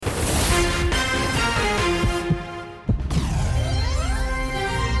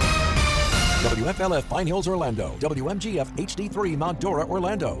WFLF Pine Hills, Orlando, WMGF HD3 Mount Dora,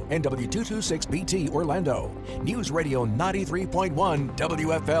 Orlando, and W226BT, Orlando. News Radio 93.1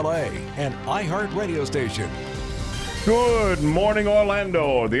 WFLA, an iHeart radio station. Good morning,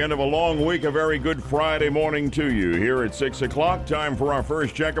 Orlando. The end of a long week. A very good Friday morning to you. Here at 6 o'clock, time for our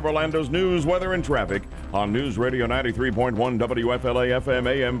first check of Orlando's news, weather, and traffic on News Radio 93.1 WFLA FM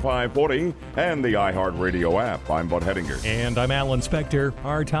AM 540 and the iHeart Radio app. I'm Bud Hettinger. And I'm Alan Spector.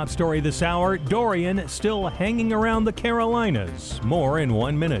 Our top story this hour, Dorian still hanging around the Carolinas. More in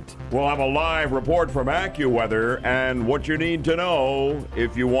 1 minute. We'll have a live report from AccuWeather and what you need to know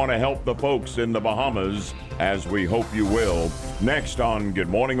if you want to help the folks in the Bahamas, as we hope you will. Next on Good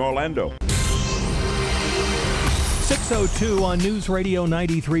Morning Orlando. 6:02 on News Radio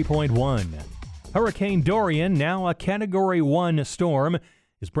 93.1. Hurricane Dorian, now a Category 1 storm,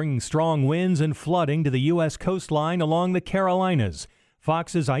 is bringing strong winds and flooding to the U.S. coastline along the Carolinas.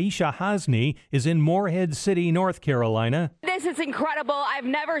 Fox's Aisha Hasni is in Morehead City, North Carolina. This is incredible. I've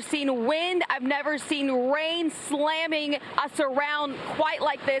never seen wind. I've never seen rain slamming us around quite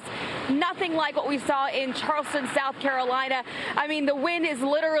like this. Nothing like what we saw in Charleston, South Carolina. I mean, the wind is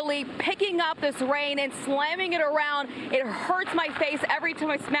literally picking up this rain and slamming it around. It hurts my face every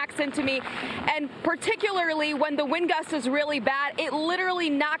time it smacks into me. And particularly when the wind gust is really bad, it literally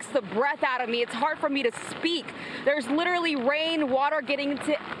knocks the breath out of me. It's hard for me to speak. There's literally rain, water getting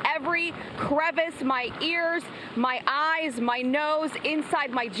into every crevice, my ears, my eyes, my nose,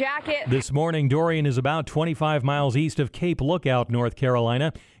 inside my jacket. This morning, Dorian is about 25 miles east of Cape Lookout, North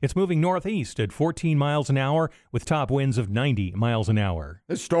Carolina. It's moving northeast at 14 miles an hour with top winds of 90 miles an hour.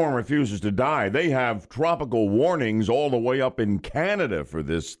 This storm refuses to die. They have tropical warnings all the way up in Canada for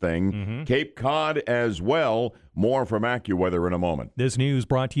this thing. Cape Cod as well. More from AccuWeather in a moment. This news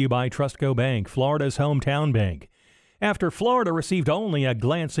brought to you by Trustco Bank, Florida's hometown bank. After Florida received only a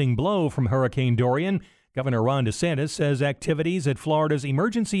glancing blow from Hurricane Dorian, Governor Ron DeSantis says activities at Florida's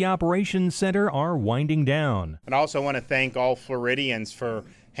Emergency Operations Center are winding down. And I also want to thank all Floridians for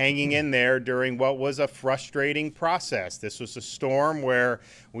hanging in there during what was a frustrating process. This was a storm where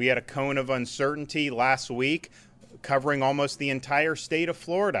we had a cone of uncertainty last week covering almost the entire state of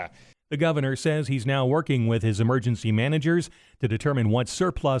Florida. The governor says he's now working with his emergency managers to determine what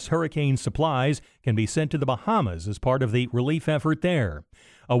surplus hurricane supplies can be sent to the Bahamas as part of the relief effort there.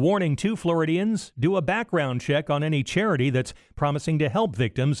 A warning to Floridians: do a background check on any charity that's promising to help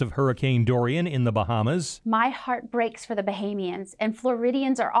victims of Hurricane Dorian in the Bahamas. My heart breaks for the Bahamians, and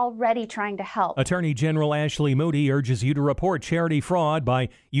Floridians are already trying to help. Attorney General Ashley Moody urges you to report charity fraud by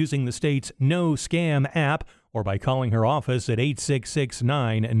using the state's No Scam app or by calling her office at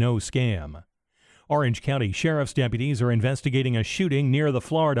 866-9-NO-SCAM. Orange County Sheriff's deputies are investigating a shooting near the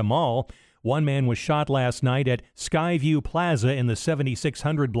Florida Mall. One man was shot last night at Skyview Plaza in the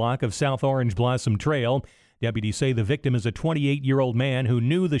 7600 block of South Orange Blossom Trail. Deputies say the victim is a 28-year-old man who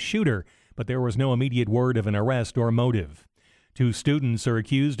knew the shooter, but there was no immediate word of an arrest or motive. 2 students are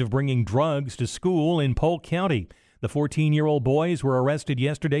accused of bringing drugs to school in Polk County. The 14-year-old boys were arrested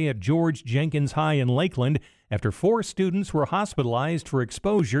yesterday at George Jenkins High in Lakeland after 4 students were hospitalized for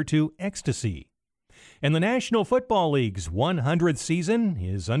exposure to ecstasy. And the National Football League's 100th season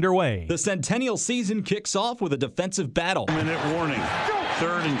is underway. The centennial season kicks off with a defensive battle. Minute warning.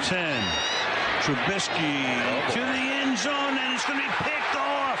 3rd and 10. Trubisky to the end zone, and it's going to be picked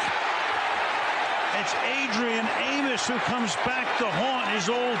off. It's Adrian Amos who comes back to haunt his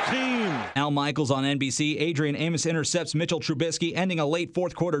old team. Al Michaels on NBC. Adrian Amos intercepts Mitchell Trubisky, ending a late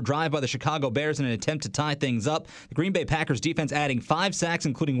fourth-quarter drive by the Chicago Bears in an attempt to tie things up. The Green Bay Packers defense adding 5 sacks,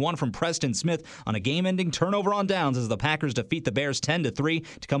 including one from Preston Smith, on a game-ending turnover on downs as the Packers defeat the Bears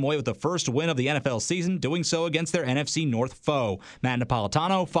 10-3 to come away with the first win of the NFL season, doing so against their NFC North foe. Matt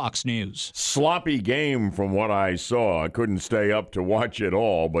Napolitano, Fox News. Sloppy game from what I saw. I couldn't stay up to watch it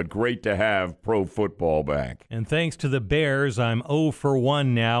all, but great to have pro football back. And thanks to the Bears, I'm 0 for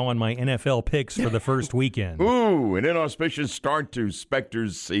 1 now on my NFL picks for the first weekend. Ooh, an inauspicious start to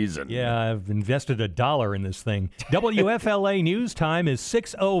Spector's season. Yeah, I've invested $1 in this thing. WFLA news time is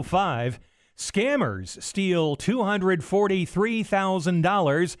 6:05. Scammers steal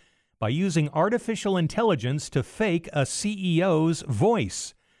 $243,000 by using artificial intelligence to fake a CEO's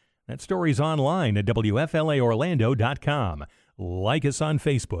voice. That story's online at WFLAOrlando.com. Like us on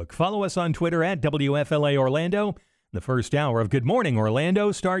Facebook. Follow us on Twitter at WFLA Orlando. The first hour of Good Morning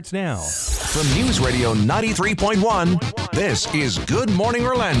Orlando starts now. From News Radio 93.1, this is Good Morning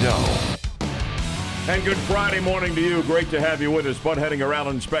Orlando. And good Friday morning to you. Great to have you with us. Bud Hettinger,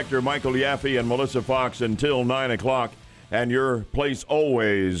 Alan Spector, Michael Yaffee, and Melissa Fox until 9 o'clock. and your place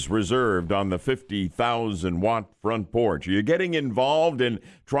always reserved on the 50,000-watt front porch. Are you getting involved in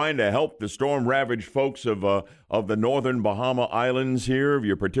trying to help the storm-ravaged folks of the northern Bahama Islands here? Are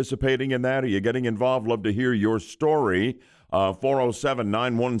you participating in that? Are you getting involved? Love to hear your story.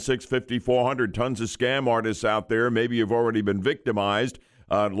 407-916-5400. Tons of scam artists out there. Maybe you've already been victimized.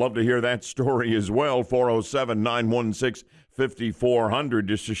 I'd love to hear that story as well. 407-916-5400,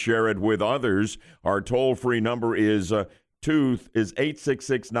 just to share it with others. Our toll-free number is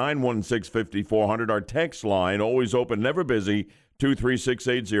 866-916-5400. Our text line, always open, never busy,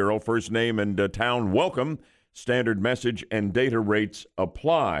 23680. First name and town welcome. Standard message and data rates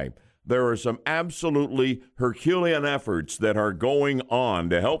apply. There are some absolutely Herculean efforts that are going on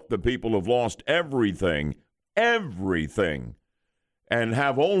to help the people who've lost everything, and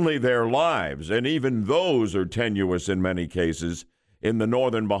have only their lives, and even those are tenuous in many cases, in the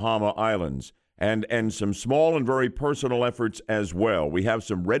northern Bahama Islands, and some small and very personal efforts as well. We have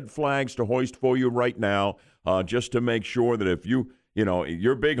some red flags to hoist for you right now, just to make sure that if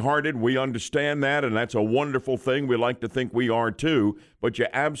you're big-hearted, we understand that, and that's a wonderful thing. We like to think we are too, but you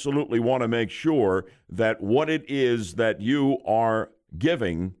absolutely want to make sure that what it is that you are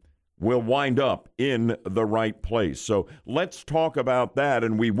giving will wind up in the right place. So let's talk about that,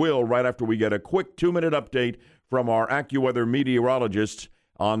 and we will right after we get a quick 2-minute update from our AccuWeather meteorologists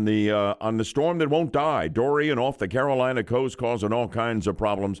on the storm that won't die. Dorian off the Carolina coast causing all kinds of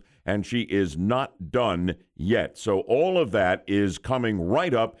problems, and she is not done yet. So all of that is coming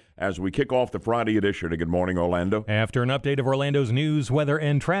right up as we kick off the Friday edition of Good Morning Orlando. After an update of Orlando's news, weather,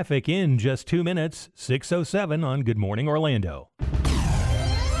 and traffic in just 2 minutes, 6:07 on Good Morning Orlando.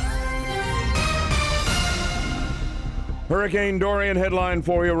 Hurricane Dorian headline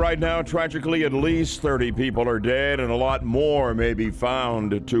for you right now. Tragically, at least 30 people are dead and a lot more may be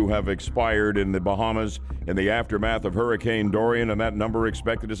found to have expired in the Bahamas in the aftermath of Hurricane Dorian, and that number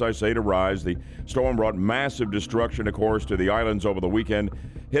expected, as I say, to rise. The storm brought massive destruction, of course, to the islands over the weekend,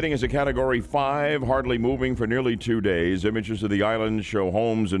 hitting as a Category 5, hardly moving for nearly 2 days. Images of the islands show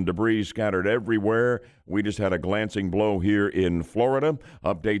homes and debris scattered everywhere. We just had a glancing blow here in Florida.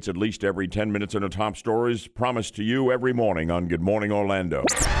 Updates at least every 10 minutes in the top stories promised to you every morning on Good Morning Orlando.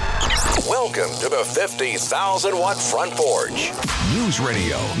 Welcome to the 50,000-watt front porch. News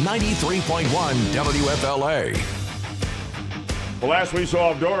Radio 93.1 WFLA. The last we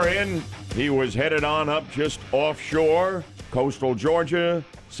saw of Dorian, he was headed on up just offshore, coastal Georgia,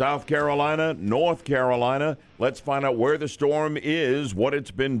 South Carolina, North Carolina. Let's find out where the storm is, what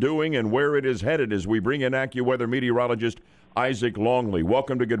it's been doing, and where it is headed as we bring in AccuWeather meteorologist Isaac Longley.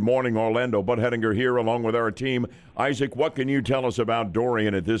 Welcome to Good Morning Orlando. Bud Hettinger here along with our team. Isaac, what can you tell us about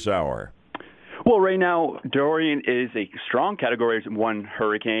Dorian at this hour? Well, right now, Dorian is a strong Category 1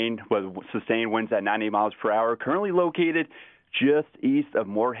 hurricane with sustained winds at 90 miles per hour, currently located just east of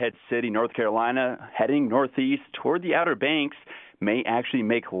Morehead City, North Carolina, heading northeast toward the Outer Banks. May actually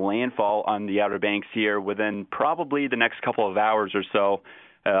make landfall on the Outer Banks here within probably the next couple of hours or so.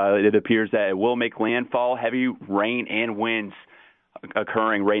 It appears that it will make landfall, heavy rain and winds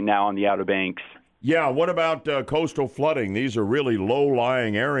occurring right now on the Outer Banks. Yeah, what about coastal flooding? These are really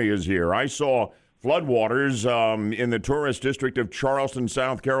low-lying areas here. I saw floodwaters in the tourist district of Charleston,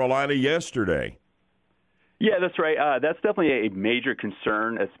 South Carolina yesterday. Yeah, that's right. That's definitely a major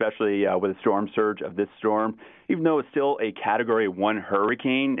concern, especially with a storm surge of this storm. Even though it's still a Category 1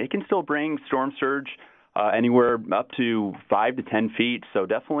 hurricane, it can still bring storm surge anywhere up to 5 to 10 feet. So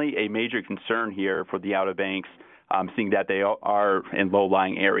definitely a major concern here for the Outer Banks, seeing that they are in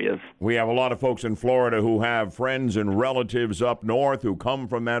low-lying areas. We have a lot of folks in Florida who have friends and relatives up north who come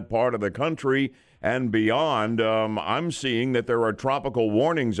from that part of the country and beyond. I'm seeing that there are tropical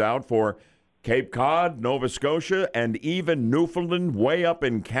warnings out for Cape Cod, Nova Scotia, and even Newfoundland, way up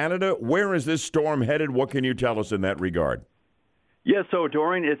in Canada. Where is this storm headed? What can you tell us in that regard? Yeah, so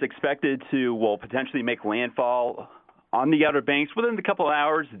Dorian is expected to, potentially make landfall on the Outer Banks within a couple of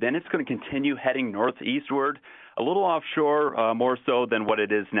hours. Then it's going to continue heading northeastward, a little offshore, more so than what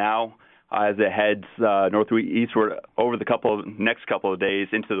it is now, as it heads northeastward over the next couple of days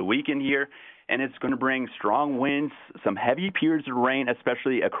into the weekend here. And it's going to bring strong winds, some heavy periods of rain,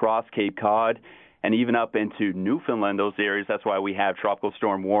 especially across Cape Cod and even up into Newfoundland, those areas. That's why we have tropical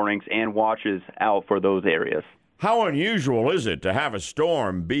storm warnings and watches out for those areas. How unusual is it to have a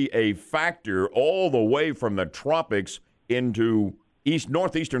storm be a factor all the way from the tropics into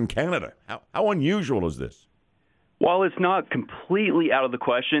northeastern Canada? How unusual is this? While it's not completely out of the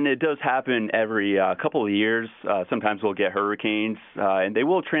question, it does happen every couple of years. Sometimes we'll get hurricanes, and they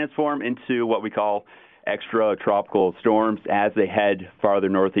will transform into what we call extratropical storms as they head farther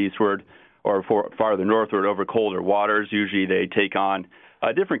northeastward. or farther northward over colder waters. Usually they take on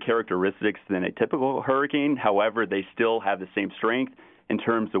different characteristics than a typical hurricane. However, they still have the same strength in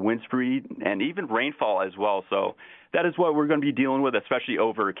terms of wind speed and even rainfall as well. So that is what we're going to be dealing with, especially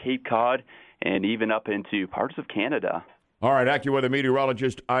over Cape Cod and even up into parts of Canada. All right, AccuWeather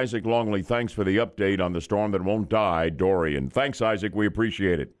meteorologist Isaac Longley, thanks for the update on the storm that won't die, Dorian. Thanks, Isaac. We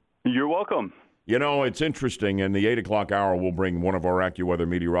appreciate it. You're welcome. You know, it's interesting. In the 8 o'clock hour, we'll bring one of our AccuWeather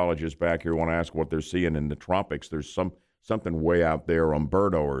meteorologists back here. We want to ask what they're seeing in the tropics. There's something way out there,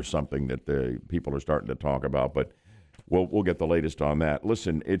 Umberto or something, that the people are starting to talk about. But we'll get the latest on that.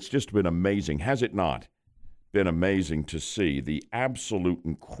 Listen, it's just been amazing. Has it not been amazing to see the absolute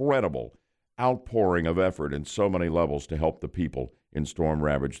incredible outpouring of effort in so many levels to help the people in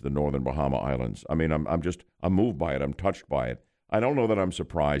storm-ravaged the northern Bahama Islands? I mean, I'm moved by it. I'm touched by it. I don't know that I'm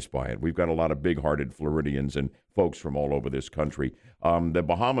surprised by it. We've got a lot of big-hearted Floridians and folks from all over this country. The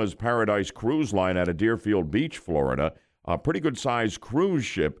Bahamas Paradise Cruise Line out of Deerfield Beach, Florida, a pretty good-sized cruise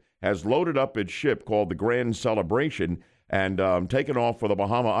ship, has loaded up its ship called the Grand Celebration and taken off for the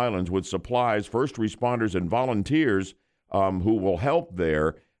Bahama Islands with supplies, first responders, and volunteers who will help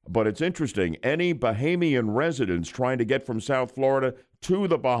there. But it's interesting. Any Bahamian residents trying to get from South Florida to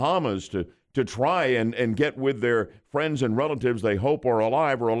the Bahamas to try and get with their friends and relatives they hope are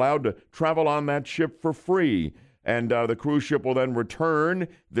alive are allowed to travel on that ship for free. And the cruise ship will then return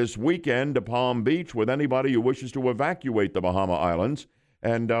this weekend to Palm Beach with anybody who wishes to evacuate the Bahama Islands.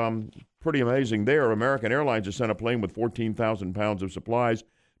 And pretty amazing there. American Airlines has sent a plane with 14,000 pounds of supplies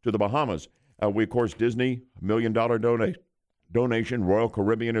to the Bahamas. We, of course, Disney, $1 million donation, Royal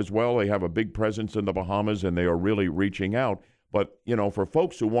Caribbean as well. They have a big presence in the Bahamas, and they are really reaching out. But, you know, for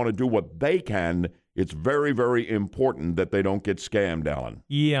folks who want to do what they can, it's very, very important that they don't get scammed, Alan.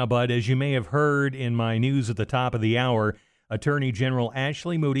 Yeah, but as you may have heard in my news at the top of the hour, Attorney General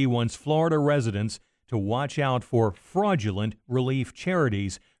Ashley Moody wants Florida residents to watch out for fraudulent relief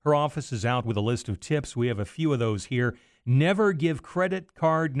charities. Her office is out with a list of tips. We have a few of those here. Never give credit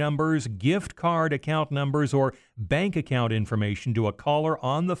card numbers, gift card account numbers, or bank account information to a caller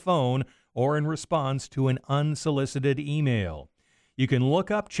on the phone or in response to an unsolicited email. You can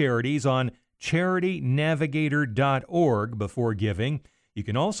look up charities on charitynavigator.org before giving. You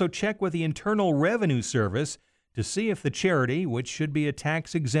can also check with the Internal Revenue Service to see if the charity, which should be a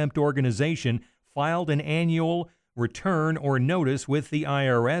tax-exempt organization, filed an annual return or notice with the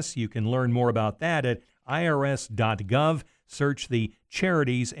IRS. You can learn more about that at irs.gov. Search the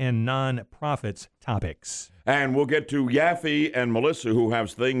charities and nonprofits topics. And we'll get to Yaffee and Melissa, who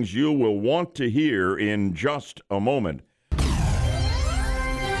have things you will want to hear in just a moment.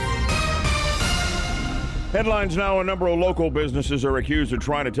 Headlines now: a number of local businesses are accused of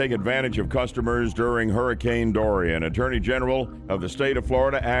trying to take advantage of customers during Hurricane Dorian. Attorney General of the state of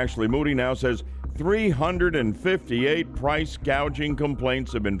Florida, Ashley Moody, now says 358 price gouging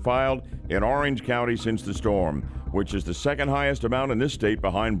complaints have been filed in Orange County since the storm, which is the second highest amount in this state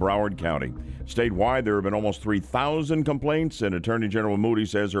behind Broward County. Statewide, there have been almost 3,000 complaints, and Attorney General Moody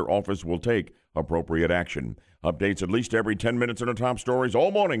says her office will take appropriate action. Updates at least every 10 minutes on our top stories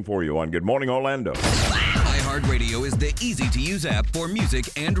all morning for you on Good Morning Orlando. iHeartRadio is the easy-to-use app for music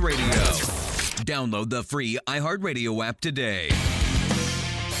and radio. Download the free iHeartRadio app today.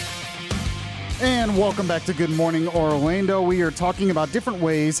 And welcome back to Good Morning Orlando. We are talking about different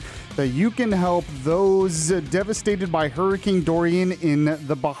ways that you can help those devastated by Hurricane Dorian in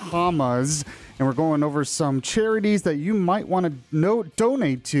the Bahamas. And we're going over some charities that you might want to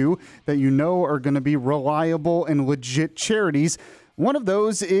donate to that you know are going to be reliable and legit charities. One of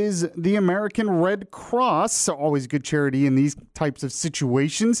those is the American Red Cross, always good charity in these types of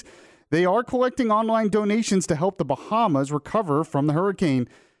situations. They are collecting online donations to help the Bahamas recover from the hurricane.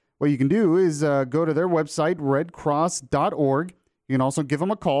 What you can do is go to their website, redcross.org. You can also give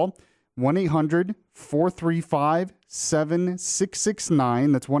them a call,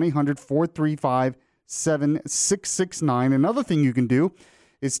 1-800-435-7669. That's 1-800-435-7669. Another thing you can do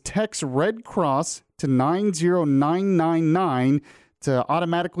is text Red Cross to 90999 to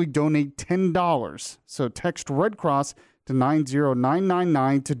automatically donate $10. So text Red Cross to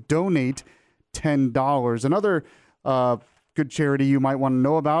 90999 to donate $10. Another good charity you might want to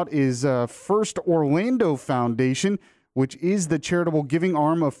know about is First Orlando Foundation, which is the charitable giving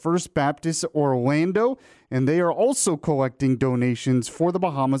arm of First Baptist Orlando, and they are also collecting donations for the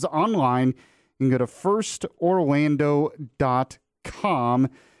Bahamas online. You can go to firstorlando.com,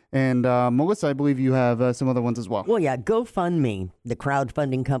 And Melissa, I believe you have some other ones as well. Well, yeah, GoFundMe, the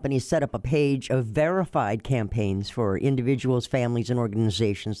crowdfunding company, set up a page of verified campaigns for individuals, families, and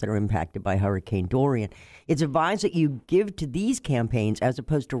organizations that are impacted by Hurricane Dorian. It's advised that you give to these campaigns as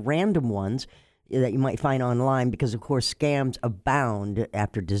opposed to random ones that you might find online because, of course, scams abound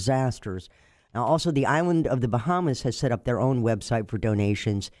after disasters. Now, also, the island of the Bahamas has set up their own website for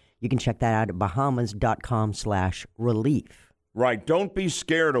donations. You can check that out at bahamas.com/relief. Right. Don't be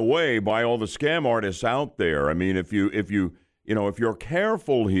scared away by all the scam artists out there. I mean, if you're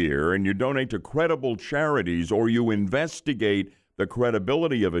careful here and you donate to credible charities or you investigate the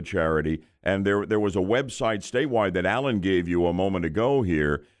credibility of a charity, and there was a website statewide that Alan gave you a moment ago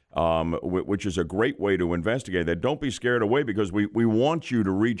here, which is a great way to investigate that. Don't be scared away because we want you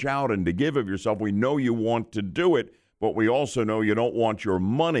to reach out and to give of yourself. We know you want to do it, but we also know you don't want your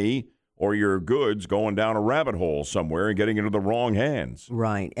money or your goods going down a rabbit hole somewhere and getting into the wrong hands.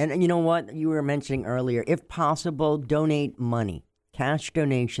 Right. And you know what you were mentioning earlier? If possible, donate money. Cash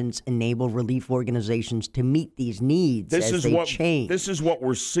donations enable relief organizations to meet these needs as they change. This is what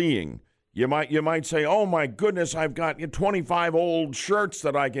we're seeing. You might say, oh, my goodness, I've got 25 old shirts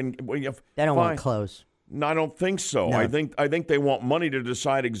that I can... They don't want clothes. No, I don't think so. No. I think they want money to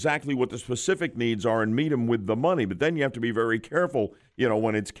decide exactly what the specific needs are and meet them with the money. But then you have to be very careful,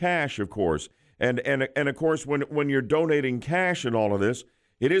 when it's cash, of course. And of course, when you're donating cash and all of this,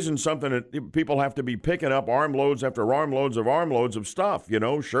 it isn't something that people have to be picking up armloads after armloads of stuff,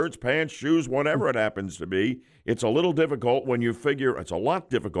 shirts, pants, shoes, whatever it happens to be. It's a little difficult it's a lot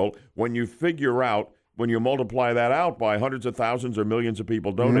difficult when you figure out, when you multiply that out by hundreds of thousands or millions of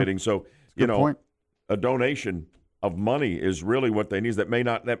people donating. So, point. A donation of money is really what they need. That may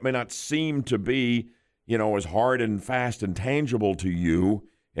not seem to be, as hard and fast and tangible to you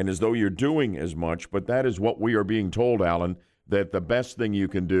and as though you're doing as much, but that is what we are being told, Alan, that the best thing you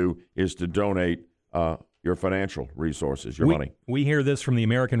can do is to donate your financial resources, your money. We hear this from the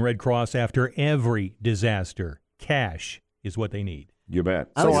American Red Cross after every disaster. Cash is what they need. You bet.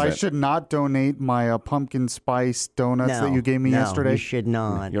 So I should not donate my pumpkin spice donuts that you gave me yesterday? No, you should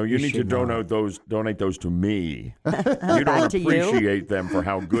not. You need to donate those to me. You don't appreciate them for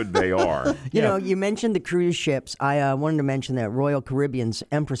how good they are. You mentioned the cruise ships. I wanted to mention that Royal Caribbean's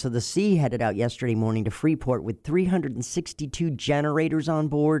Empress of the Sea headed out yesterday morning to Freeport with 362 generators on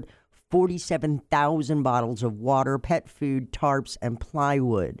board, 47,000 bottles of water, pet food, tarps, and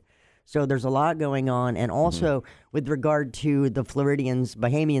plywood. So there's a lot going on. And also with regard to the Floridians,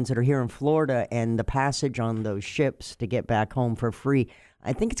 Bahamians that are here in Florida and the passage on those ships to get back home for free,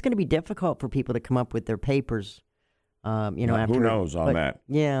 I think it's going to be difficult for people to come up with their papers. After, who knows on that?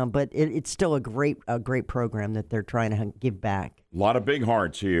 Yeah, but it's still a great program that they're trying to give back. A lot of big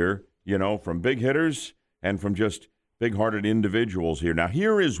hearts here, from big hitters and from just big-hearted individuals here. Now,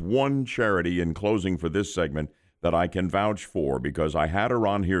 here is one charity in closing for this segment that I can vouch for because I had her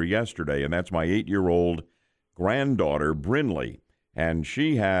on here yesterday, and that's my 8-year-old granddaughter, Brinley. And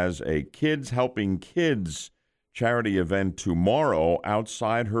she has a Kids Helping Kids charity event tomorrow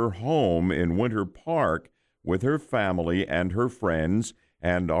outside her home in Winter Park with her family and her friends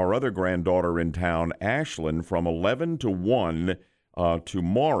and our other granddaughter in town, Ashlyn, from 11 to 1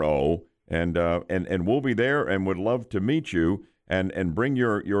 tomorrow. And we'll be there and would love to meet you. And bring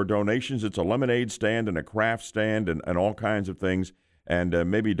your donations. It's a lemonade stand and a craft stand and all kinds of things. And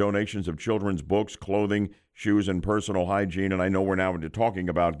maybe donations of children's books, clothing, shoes, and personal hygiene. And I know we're now talking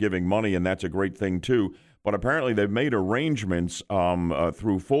about giving money, and that's a great thing, too. But apparently they've made arrangements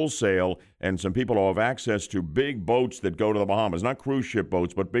through Full Sail, and some people will have access to big boats that go to the Bahamas. Not cruise ship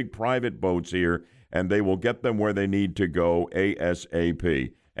boats, but big private boats here. And they will get them where they need to go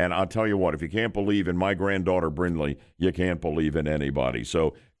ASAP. And I'll tell you what, if you can't believe in my granddaughter, Brinley, you can't believe in anybody.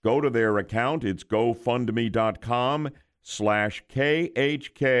 So go to their account. It's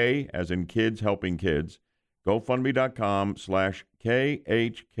GoFundMe.com/KHK, as in Kids Helping Kids.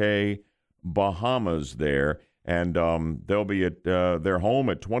 GoFundMe.com/KHK Bahamas there. And they'll be at their home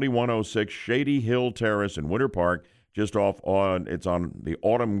at 2106 Shady Hill Terrace in Winter Park, it's on the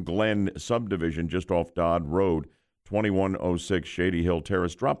Autumn Glen subdivision, just off Dodd Road. 2106 Shady Hill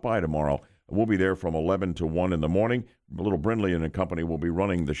Terrace. Drop by tomorrow. We'll be there from 11 to 1 in the morning. Little Brinley and the company will be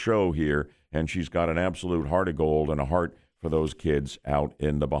running the show here, and she's got an absolute heart of gold and a heart for those kids out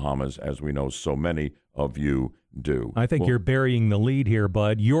in the Bahamas, as we know so many of you do. I think you're burying the lead here,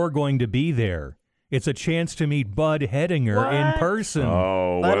 Bud. You're going to be there. It's a chance to meet Bud Hedinger in person.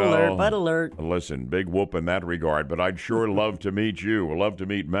 Oh, Bud alert. Listen, big whoop in that regard, but I'd sure love to meet you. I'd love to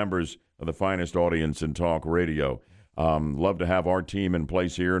meet members of the finest audience in talk radio. Love to have our team in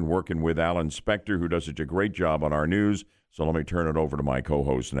place here and working with Alan Spector, who does such a great job on our news, So let me turn it over to my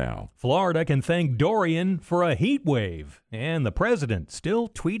co-host now. Florida can thank Dorian for a heat wave, and the president still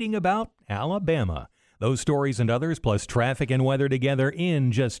tweeting about Alabama. Those stories and others, plus traffic and weather together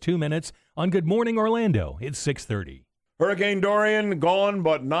in just 2 minutes on Good Morning Orlando. It's 6:30. Hurricane Dorian gone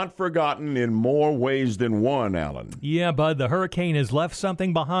but not forgotten in more ways than one, Alan. Yeah, Bud, the hurricane has left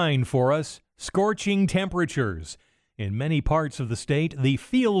something behind for us. Scorching temperatures. In many parts of the state, the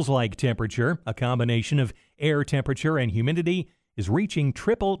feels-like temperature, a combination of air temperature and humidity, is reaching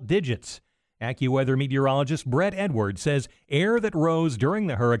triple digits. AccuWeather meteorologist Brett Edwards says air that rose during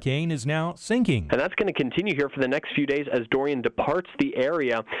the hurricane is now sinking. And that's going to continue here for the next few days as Dorian departs the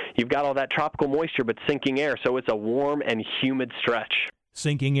area. You've got all that tropical moisture, but sinking air, so it's a warm and humid stretch.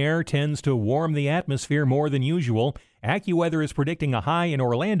 Sinking air tends to warm the atmosphere more than usual. AccuWeather is predicting a high in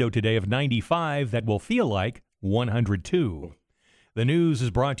Orlando today of 95 that will feel like 102. The news is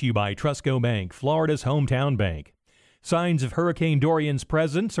brought to you by Trusco Bank, Florida's hometown bank. Signs of Hurricane Dorian's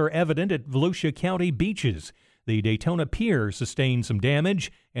presence are evident at Volusia County beaches. The Daytona Pier sustained some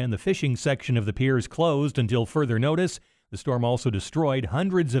damage, and the fishing section of the pier is closed until further notice. The storm also destroyed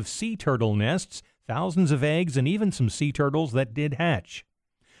hundreds of sea turtle nests, thousands of eggs, and even some sea turtles that did hatch.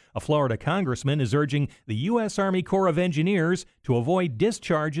 A Florida congressman is urging the U.S. Army Corps of Engineers to avoid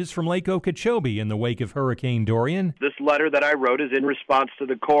discharges from Lake Okeechobee in the wake of Hurricane Dorian. This letter that I wrote is in response to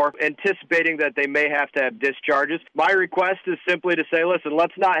the Corps, anticipating that they may have to have discharges. My request is simply to say, listen,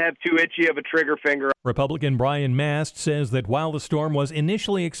 let's not have too itchy of a trigger finger. Republican Brian Mast says that while the storm was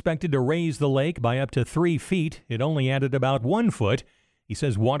initially expected to raise the lake by up to 3 feet, it only added about 1 foot. He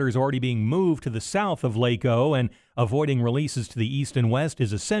says water is already being moved to the south of Lake O, and avoiding releases to the east and west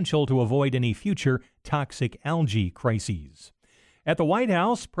is essential to avoid any future toxic algae crises. At the White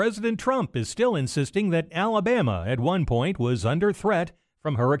House, President Trump is still insisting that Alabama at one point was under threat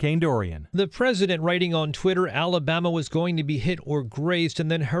from Hurricane Dorian. The president writing on Twitter Alabama was going to be hit or grazed,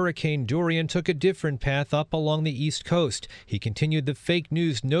 and then Hurricane Dorian took a different path up along the East Coast. He continued, the fake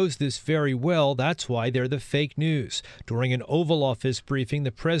news knows this very well. That's why they're the fake news. During an Oval Office briefing,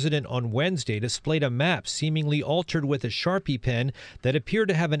 the president on Wednesday displayed a map seemingly altered with a Sharpie pen that appeared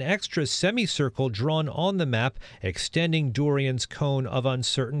to have an extra semicircle drawn on the map, extending Dorian's cone of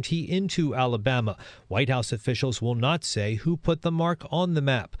uncertainty into Alabama. White House officials will not say who put the mark on the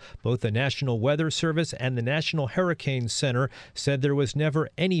map. Both the National Weather Service and the National Hurricane Center said there was never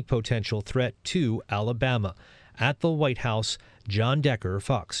any potential threat to Alabama. At the White House, John Decker,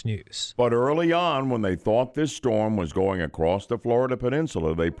 Fox News. But early on, when they thought this storm was going across the Florida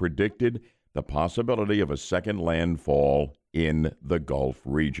Peninsula, they predicted the possibility of a second landfall in the Gulf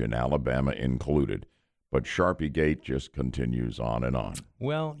region, Alabama included. But Sharpiegate just continues on and on.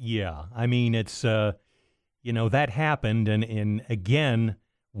 Well, yeah. I mean, it's that happened, and again,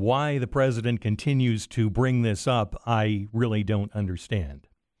 why the president continues to bring this up, I really don't understand.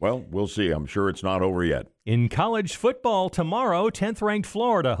 Well, we'll see. I'm sure it's not over yet. In college football tomorrow, 10th-ranked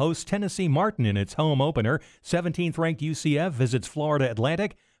Florida hosts Tennessee Martin in its home opener. 17th-ranked UCF visits Florida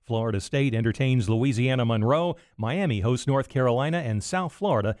Atlantic. Florida State entertains Louisiana Monroe. Miami hosts North Carolina, and South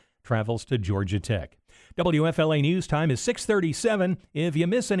Florida travels to Georgia Tech. WFLA News Time is 6:37. If you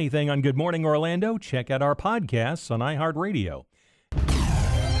miss anything on Good Morning Orlando, check out our podcasts on iHeartRadio.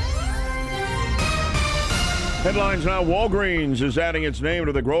 Headlines now. Walgreens is adding its name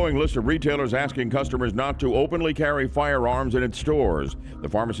to the growing list of retailers asking customers not to openly carry firearms in its stores. The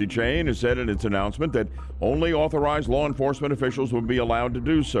pharmacy chain has said in its announcement that only authorized law enforcement officials will be allowed to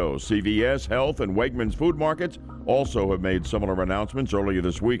do so. CVS, Health, and Wegmans food markets also have made similar announcements earlier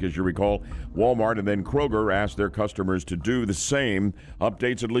this week. As you recall, Walmart and then Kroger asked their customers to do the same.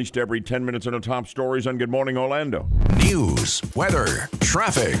 Updates at least every 10 minutes on the top stories on Good Morning Orlando. News, weather,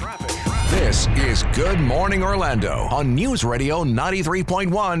 traffic. This is Good Morning Orlando on News Radio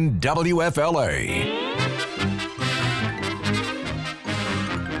 93.1 WFLA.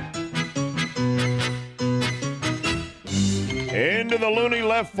 Into the Looney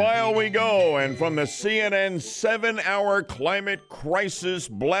Left File we go, and from the CNN 7-hour climate crisis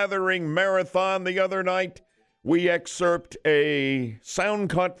blathering marathon the other night, we excerpt a sound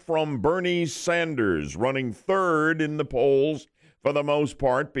cut from Bernie Sanders, running third in the polls for the most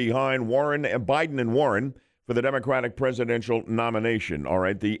part behind Biden and Warren for the Democratic presidential nomination. All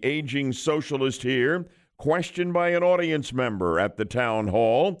right, the aging socialist here, questioned by an audience member at the town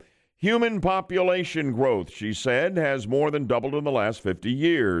hall. Human population growth, she said, has more than doubled in the last 50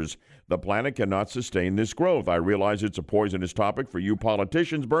 years. The planet cannot sustain this growth. I realize it's a poisonous topic for you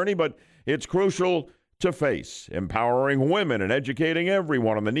politicians, Bernie, but it's crucial to face. Empowering women and educating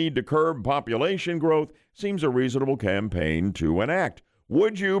everyone on the need to curb population growth seems a reasonable campaign to enact.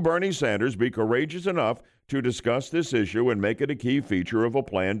 Would you, Bernie Sanders, be courageous enough to discuss this issue and make it a key feature of a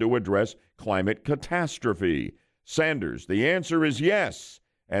plan to address climate catastrophe? Sanders, the answer is yes.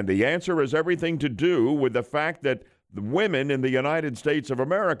 And the answer has everything to do with the fact that the women in the United States of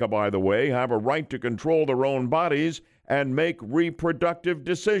America, by the way, have a right to control their own bodies and make reproductive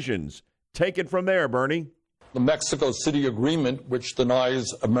decisions. Take it from there, Bernie. The Mexico City Agreement, which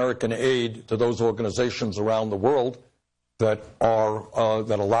denies American aid to those organizations around the world that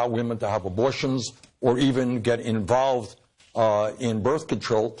allow women to have abortions or even get involved in birth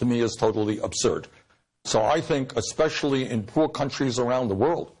control, to me is totally absurd. So I think, especially in poor countries around the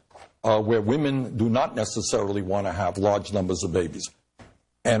world, where women do not necessarily want to have large numbers of babies,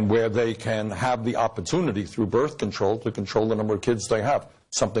 and where they can have the opportunity through birth control to control the number of kids they have,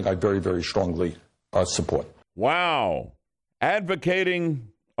 something I very, very strongly support. Wow. Advocating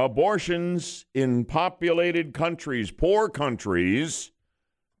abortions in populated countries, poor countries,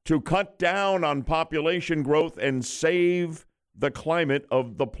 to cut down on population growth and save the climate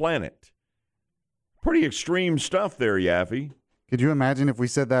of the planet. Pretty extreme stuff there, Yaffee. Could you imagine if we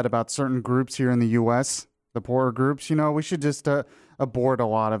said that about certain groups here in the U.S., the poorer groups? You know, we should just abort a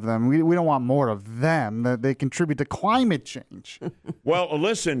lot of them. We don't want more of them. They contribute to climate change. Well,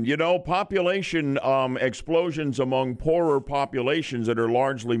 listen, you know, population explosions among poorer populations that are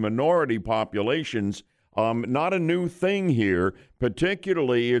largely minority populations, not a new thing here.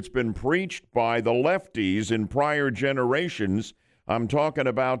 Particularly, it's been preached by the lefties in prior generations. I'm talking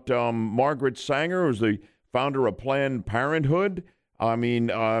about Margaret Sanger, who's the founder of Planned Parenthood. I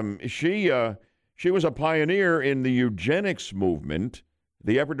mean, she was a pioneer in the eugenics movement,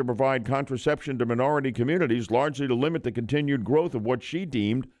 the effort to provide contraception to minority communities, largely to limit the continued growth of what she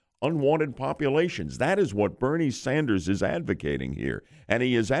deemed unwanted populations. That is what Bernie Sanders is advocating here. And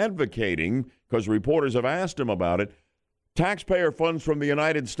he is advocating, because reporters have asked him about it, taxpayer funds from the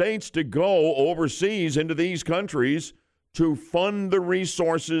United States to go overseas into these countries to fund the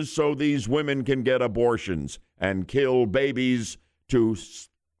resources so these women can get abortions and kill babies to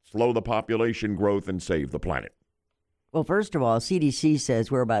slow the population growth and save the planet. Well, first of all, CDC says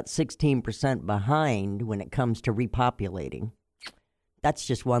we're about 16% behind when it comes to repopulating. That's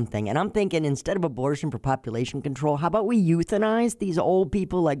just one thing. And I'm thinking, instead of abortion for population control, how about we euthanize these old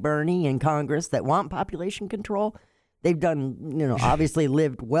people like Bernie in Congress that want population control? They've done, obviously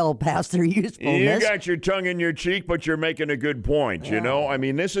lived well past their usefulness. You got your tongue in your cheek, but you're making a good point, you know? I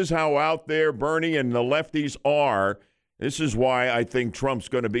mean, this is how out there Bernie and the lefties are. This is why I think Trump's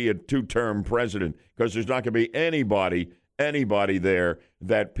going to be a two-term president, because there's not going to be anybody there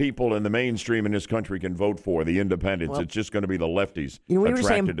that people in the mainstream in this country can vote for, the independents. It's just going to be the lefties we were saying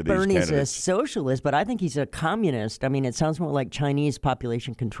attracted to these Bernie's candidates. a socialist, but I think he's a communist. I mean, it sounds more like Chinese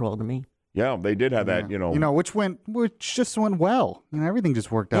population control to me. Yeah, they did have that, which just went well. Everything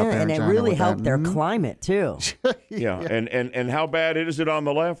just worked out there. And in it China really with helped that. their climate, too. Yeah, and how bad is it on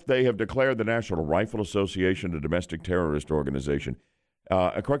the left? They have declared the National Rifle Association a domestic terrorist organization.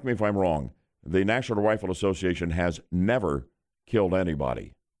 Correct me if I'm wrong. The National Rifle Association has never killed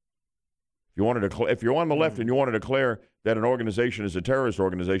anybody. If you're on the left and you want to declare that an organization is a terrorist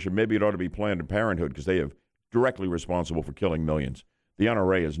organization, maybe it ought to be Planned Parenthood, because they are directly responsible for killing millions. The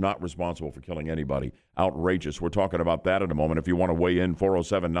NRA is not responsible for killing anybody. Outrageous. We're talking about that in a moment. If you want to weigh in,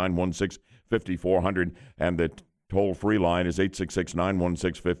 407-916-5400, and the toll-free line is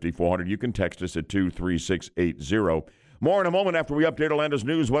 866-916-5400. You can text us at 23680. More in a moment after we update Orlando's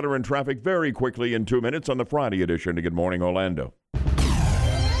news, weather, and traffic very quickly in 2 minutes on the Friday edition of Good Morning Orlando.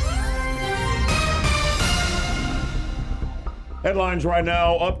 Headlines right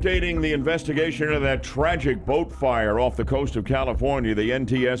now, updating the investigation of that tragic boat fire off the coast of California. The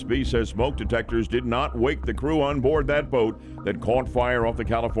NTSB says smoke detectors did not wake the crew on board that boat that caught fire off the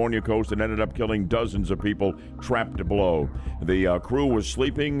California coast and ended up killing dozens of people trapped below. The crew was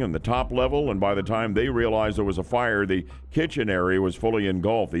sleeping in the top level, and by the time they realized there was a fire, the kitchen area was fully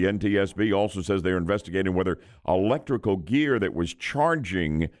engulfed. The NTSB also says they're investigating whether electrical gear that was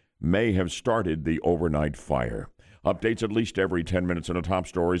charging may have started the overnight fire. Updates at least every 10 minutes in the top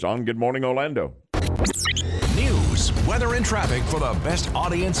stories on Good Morning Orlando. News, weather, and traffic for the best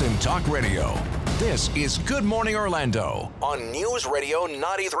audience in talk radio. This is Good Morning Orlando on News Radio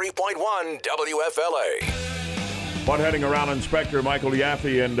 93.1 WFLA. But heading around, Inspector Michael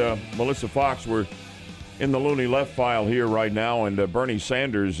Yaffee and Melissa Fox were in the Looney Left File here right now, and Bernie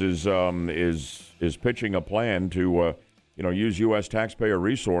Sanders is pitching a plan to use U.S. taxpayer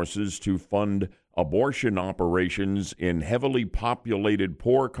resources to fund abortion operations in heavily populated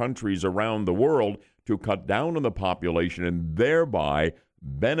poor countries around the world to cut down on the population and thereby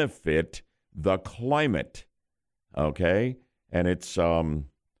benefit the climate. Okay? and it's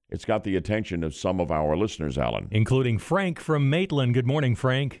got the attention of some of our listeners, Alan. Including Frank from Maitland. Good morning,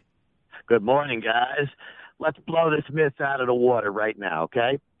 Frank. Good morning, guys. Let's blow this myth out of the water right now,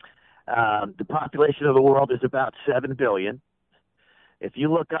 okay? The population of the world is about 7 billion. If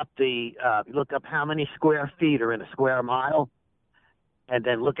you look up how many square feet are in a square mile, and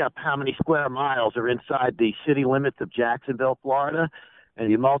then look up how many square miles are inside the city limits of Jacksonville, Florida,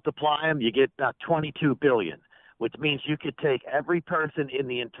 and you multiply them, you get about 22 billion, which means you could take every person in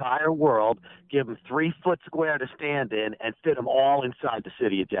the entire world, give them 3 foot square to stand in, and fit them all inside the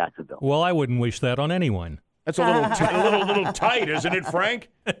city of Jacksonville. Well, I wouldn't wish that on anyone. That's a little tight, isn't it, Frank?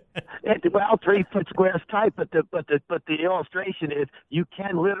 Well, 3 foot square is tight, but the illustration is you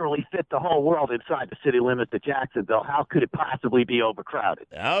can literally fit the whole world inside the city limits of Jacksonville. How could it possibly be overcrowded?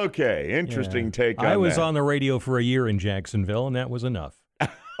 Okay, interesting take on that. I was on the radio for a year in Jacksonville, and that was enough.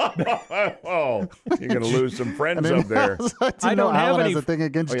 Oh, you're going to lose some friends up there. I don't have any. Has a thing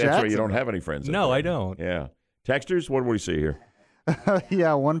against that's right. You don't have any friends. No, up there. I don't. Yeah. Texters, what do we see here?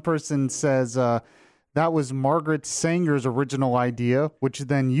 Yeah, one person says that was Margaret Sanger's original idea, which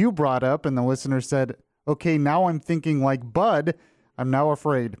then you brought up, and the listener said, okay, now I'm thinking like Bud. I'm now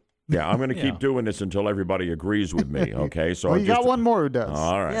afraid. Yeah, I'm going to keep doing this until everybody agrees with me, okay? So well, you got one more who does.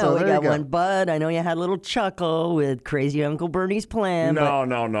 All right. Yeah, so we got one, Bud. I know you had a little chuckle with Crazy Uncle Bernie's plan. No.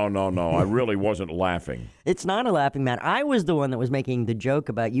 I really wasn't laughing. It's not a laughing matter. I was the one that was making the joke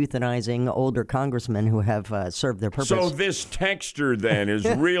about euthanizing older congressmen who have served their purpose. So this texter then is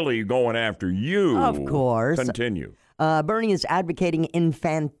really going after you. Of course. Continue. Bernie is advocating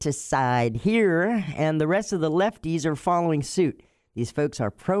infanticide here, and the rest of the lefties are following suit. These folks are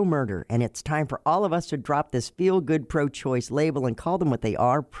pro-murder, and it's time for all of us to drop this feel-good pro-choice label and call them what they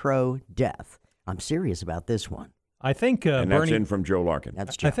are, pro-death. I'm serious about this one. I think and Bernie, that's in from Joe Larkin.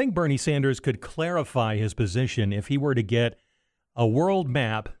 That's Joe. I think Bernie Sanders could clarify his position if he were to get a world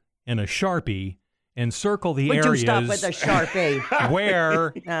map and a Sharpie and circle the Would areas you stop with a Sharpie?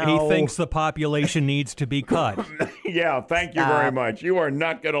 where he thinks the population needs to be cut. Yeah, thank you very much. You are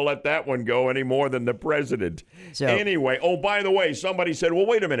not going to let that one go any more than the president. So, anyway, oh, by the way, somebody said, well,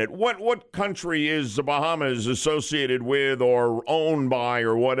 wait a minute. What country is the Bahamas associated with or owned by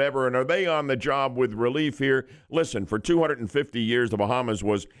or whatever, and are they on the job with relief here? Listen, for 250 years, the Bahamas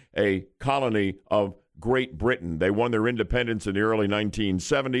was a colony of Great Britain. They won their independence in the early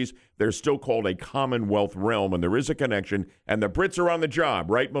 1970s. They're still called a Commonwealth realm, and there is a connection, and the Brits are on the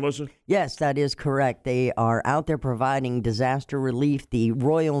job, right, Melissa? Yes, that is correct. They are out there providing disaster relief. The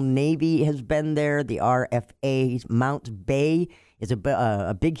Royal Navy has been there. The RFA Mount Bay is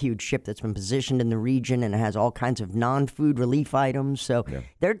a big, huge ship that's been positioned in the region and has all kinds of non-food relief items. So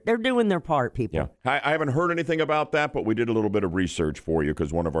they're doing their part, people. Yeah, I haven't heard anything about that, but we did a little bit of research for you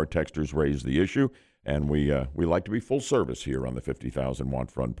because one of our texters raised the issue. And we like to be full service here on the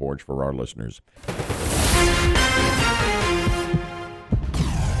 50,000-watt front porch for our listeners.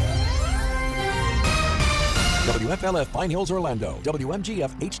 WFLF Pine Hills, Orlando.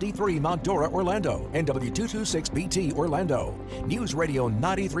 WMGF HD3 Mount Dora, Orlando. And W226BT, Orlando. News Radio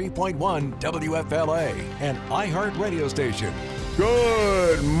 93.1 WFLA. An iHeart radio station.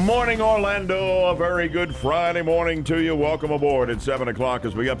 Good morning, Orlando. A very good Friday morning to you. Welcome aboard at 7 o'clock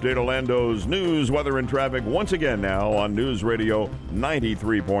as we update Orlando's news, weather, and traffic once again now on News Radio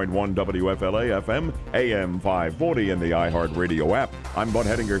 93.1 WFLA FM, AM 540, and the iHeart Radio app. I'm Bud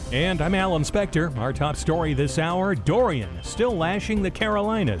Hettinger. And I'm Alan Spector. Our top story this hour, Dorian still lashing the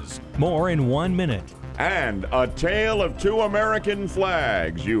Carolinas. More in 1 minute. And a tale of two American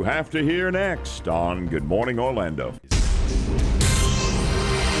flags you have to hear next on Good Morning, Orlando.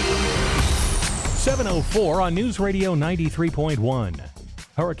 7:04 on News Radio 93.1.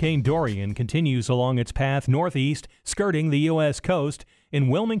 Hurricane Dorian continues along its path northeast, skirting the U.S. coast. In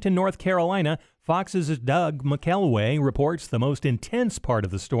Wilmington, North Carolina, Fox's Doug McElway reports the most intense part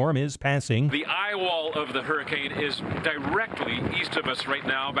of the storm is passing. The eye wall of the hurricane is directly east of us right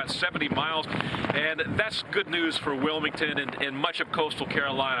now, about 70 miles, and that's good news for Wilmington and much of coastal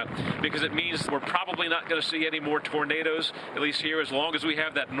Carolina, because it means we're probably not going to see any more tornadoes, at least here, as long as we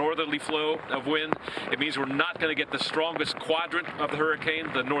have that northerly flow of wind. It means we're not going to get the strongest quadrant of the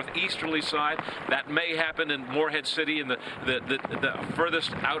hurricane, the northeasterly side. That may happen in Morehead City, in the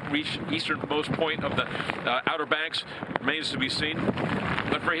furthest outreach, easternmost point of the Outer Banks, remains to be seen.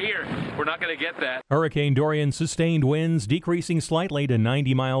 But for here, we're not going to get that. Hurricane Dorian sustained winds decreasing slightly to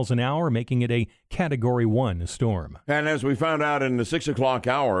 90 miles an hour, making it a Category 1 storm. And as we found out in the 6 o'clock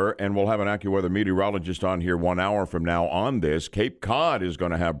hour, and we'll have an AccuWeather meteorologist on here 1 hour from now on this, Cape Cod is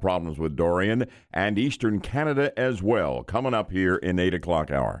going to have problems with Dorian, and eastern Canada as well, coming up here in 8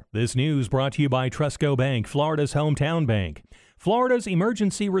 o'clock hour. This news brought to you by Trusco Bank, Florida's hometown bank. Florida's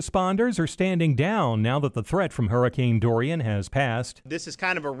emergency responders are standing down now that the threat from Hurricane Dorian has passed. This is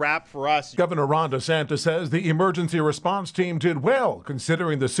kind of a wrap for us. Governor Ron DeSantis says the emergency response team did well,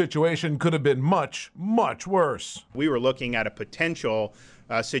 considering the situation could have been much, much worse. We were looking at a potential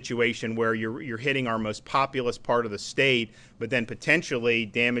situation where you're hitting our most populous part of the state, but then potentially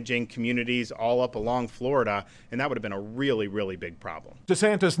damaging communities all up along Florida, and that would have been a really, really big problem.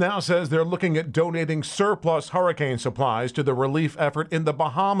 DeSantis now says they're looking at donating surplus hurricane supplies to the relief effort in the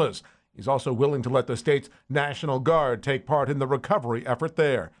Bahamas. He's also willing to let the state's National Guard take part in the recovery effort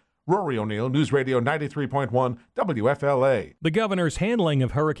there. Rory O'Neill, News Radio 93.1 WFLA. The governor's handling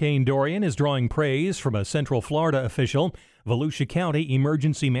of Hurricane Dorian is drawing praise from a Central Florida official. Volusia County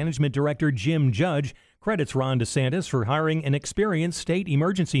Emergency Management Director Jim Judge credits Ron DeSantis for hiring an experienced state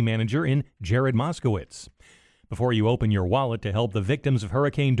emergency manager in Jared Moskowitz. Before you open your wallet to help the victims of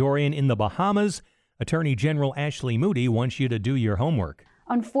Hurricane Dorian in the Bahamas, Attorney General Ashley Moody wants you to do your homework.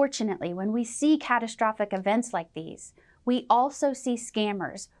 Unfortunately, when we see catastrophic events like these, we also see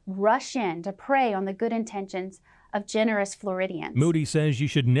scammers rush in to prey on the good intentions of generous Floridians. Moody says you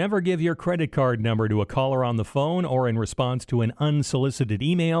should never give your credit card number to a caller on the phone or in response to an unsolicited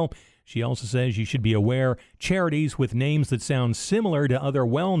email. She also says you should be aware charities with names that sound similar to other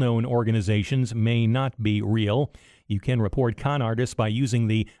well-known organizations may not be real. You can report con artists by using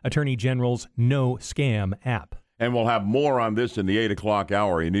the Attorney General's No Scam app. And we'll have more on this in the 8 o'clock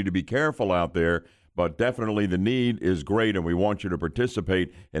hour. You need to be careful out there. But definitely the need is great, and we want you to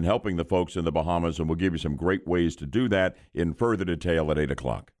participate in helping the folks in the Bahamas, and we'll give you some great ways to do that in further detail at 8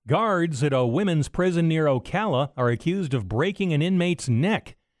 o'clock. Guards at a women's prison near Ocala are accused of breaking an inmate's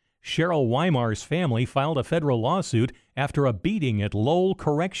neck. Cheryl Weimar's family filed a federal lawsuit after a beating at Lowell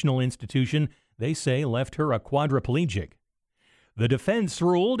Correctional Institution they say left her a quadriplegic. The defense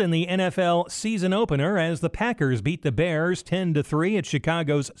ruled in the NFL season opener as the Packers beat the Bears 10-3 at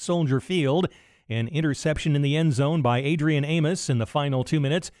Chicago's Soldier Field. An interception in the end zone by Adrian Amos in the final 2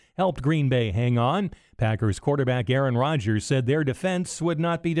 minutes helped Green Bay hang on. Packers quarterback Aaron Rodgers said their defense would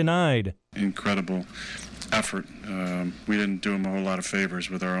not be denied. Incredible effort. We didn't do them a whole lot of favors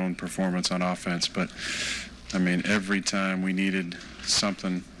with our own performance on offense, but, I mean, every time we needed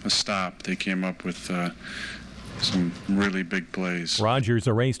something, a stop, they came up with some really big plays. Rodgers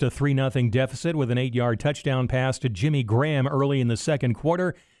erased a 3-0 deficit with an 8-yard touchdown pass to Jimmy Graham early in the second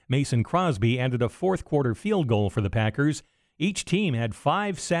quarter. Mason Crosby added a fourth-quarter field goal for the Packers. Each team had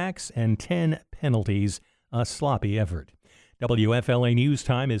 5 sacks and 10 penalties, a sloppy effort. WFLA News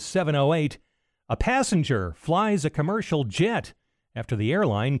Time is 7:08. A passenger flies a commercial jet after the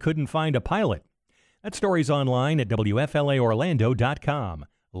airline couldn't find a pilot. That story's online at WFLAOrlando.com.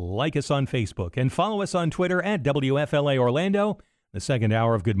 Like us on Facebook and follow us on Twitter at WFLA Orlando. The second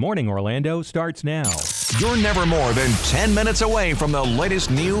hour of Good Morning Orlando starts now. You're never more than 10 minutes away from the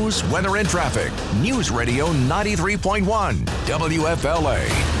latest news, weather, and traffic. News Radio 93.1 WFLA.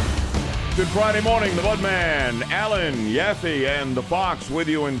 Good Friday morning. The Budman, Alan, Yaffee, and the Fox with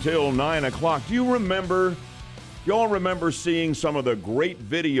you until 9 o'clock. Do you all remember seeing some of the great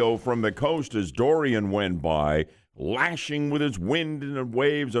video from the coast as Dorian went by, lashing with his wind and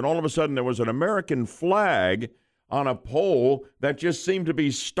waves, and all of a sudden there was an American flag on a pole that just seemed to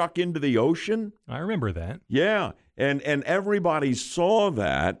be stuck into the ocean? I remember that. Yeah, and everybody saw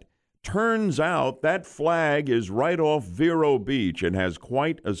that. Turns out that flag is right off Vero Beach and has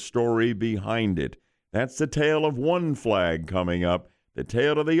quite a story behind it. That's the tale of one flag coming up. The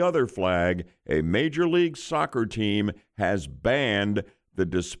tale of the other flag. A Major League Soccer team has banned the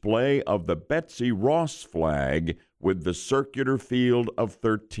display of the Betsy Ross flag with the circular field of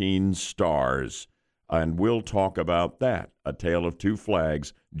 13 stars. And we'll talk about that. A tale of two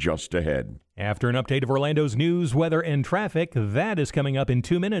flags just ahead. After an update of Orlando's news, weather, and traffic, that is coming up in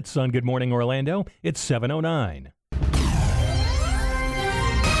 2 minutes on Good Morning Orlando. It's 7:09.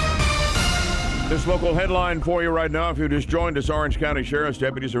 This local headline for you right now. If you just joined us, Orange County Sheriff's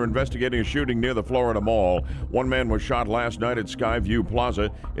deputies are investigating a shooting near the Florida Mall. One man was shot last night at Skyview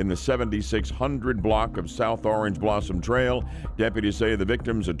Plaza in the 7600 block of South Orange Blossom Trail. Deputies say the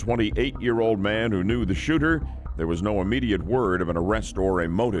victim's a 28-year-old man who knew the shooter. There was no immediate word of an arrest or a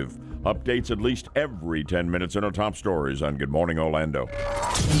motive. Updates at least every 10 minutes in our top stories on Good Morning Orlando.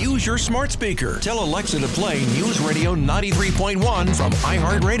 Use your smart speaker. Tell Alexa to play News Radio 93.1 from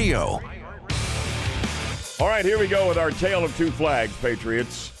iHeartRadio. All right, here we go with our tale of two flags,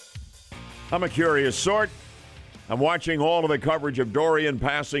 Patriots. I'm a curious sort. I'm watching all of the coverage of Dorian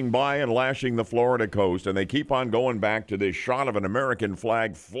passing by and lashing the Florida coast, and they keep on going back to this shot of an American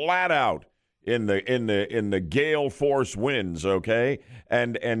flag flat out in the gale force winds, okay?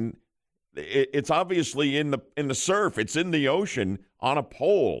 And it's obviously in the surf. It's in the ocean on a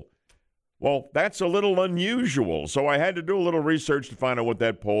pole. Well, that's a little unusual. So I had to do a little research to find out what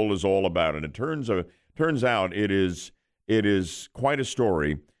that pole is all about. And it turns out it is quite a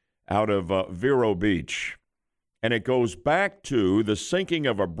story out of Vero Beach. And it goes back to the sinking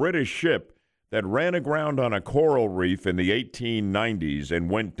of a British ship that ran aground on a coral reef in the 1890s and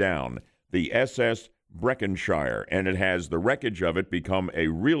went down, the SS Breckenshire. And it has the wreckage of it become a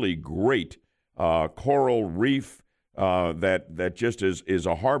really great coral reef that just is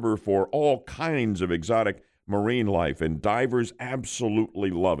a harbor for all kinds of exotic marine life. And divers absolutely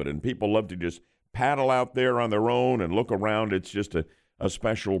love it. And people love to just paddle out there on their own and look around. It's just a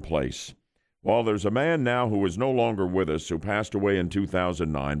special place. Well, there's a man now who is no longer with us who passed away in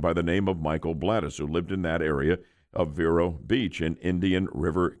 2009 by the name of Michael Blattis, who lived in that area of Vero Beach in Indian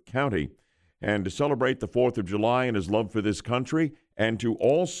River County. And to celebrate the 4th of July and his love for this country, and to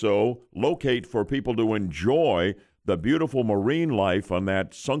also locate for people to enjoy the beautiful marine life on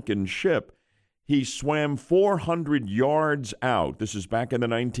that sunken ship, he swam 400 yards out. This is back in the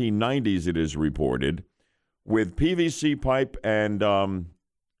 1990s, it is reported, with PVC pipe and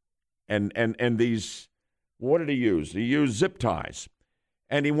these, what did he use? He used zip ties.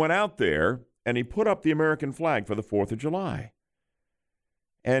 And he went out there and he put up the American flag for the 4th of July.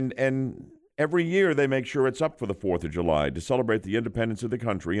 And every year they make sure it's up for the 4th of July to celebrate the independence of the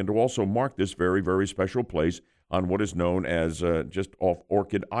country and to also mark this very, very special place on what is known as just off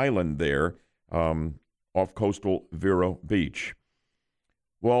Orchid Island there, off coastal Vero Beach.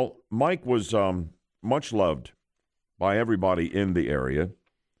 Well, Mike was much loved by everybody in the area.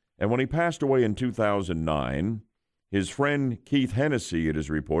 And when he passed away in 2009, his friend Keith Hennessy, it is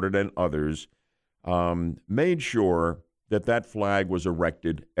reported, and others, made sure that flag was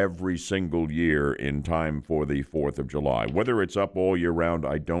erected every single year in time for the 4th of July. Whether it's up all year round,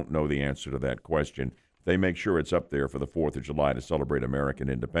 I don't know the answer to that question. They make sure it's up there for the 4th of July to celebrate American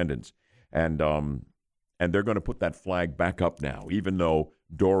independence. And they're going to put that flag back up now, even though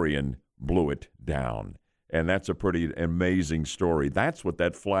Dorian blew it down. And that's a pretty amazing story. That's what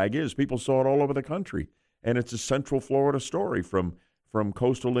that flag is. People saw it all over the country. And it's a Central Florida story from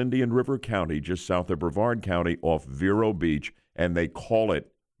coastal Indian River County, just south of Brevard County, off Vero Beach. And they call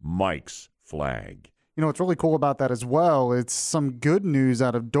it Mike's flag. You know, what's really cool about that as well, it's some good news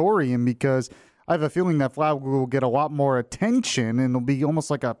out of Dorian, because I have a feeling that flag will get a lot more attention and it'll be almost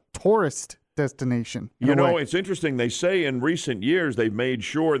like a tourist destination. You know, it's interesting. They say in recent years they've made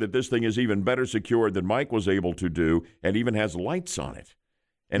sure that this thing is even better secured than Mike was able to do, and even has lights on it.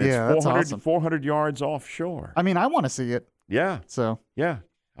 And it's 400 yards offshore. I mean, I want to see it. Yeah. So. Yeah,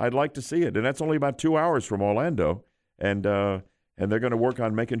 I'd like to see it. And that's only about 2 hours from Orlando. And they're going to work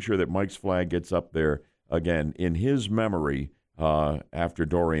on making sure that Mike's flag gets up there again in his memory after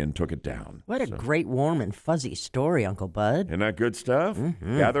Dorian took it down. What a great, warm, and fuzzy story, Uncle Bud. Isn't that good stuff?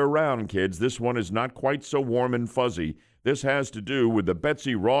 Mm-hmm. Gather around, kids. This one is not quite so warm and fuzzy. This has to do with the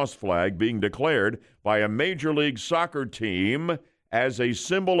Betsy Ross flag being declared by a Major League Soccer team as a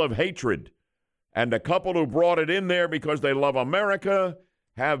symbol of hatred. And a couple who brought it in there because they love America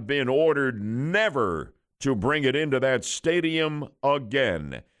have been ordered never to bring it into that stadium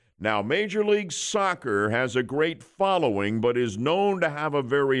again. Now, Major League Soccer has a great following, but is known to have a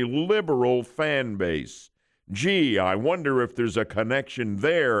very liberal fan base. Gee, I wonder if there's a connection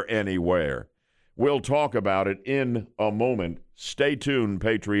there anywhere. We'll talk about it in a moment. Stay tuned,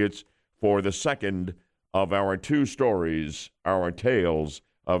 Patriots, for the second of our two stories, our tales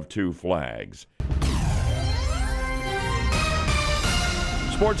of two flags.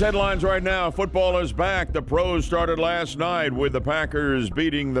 Sports headlines right now. Football is back. The pros started last night with the Packers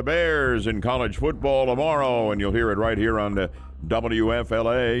beating the Bears in college football tomorrow, and you'll hear it right here on the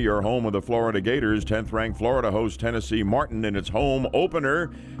WFLA, your home of the Florida Gators. 10th-ranked Florida hosts Tennessee Martin in its home opener,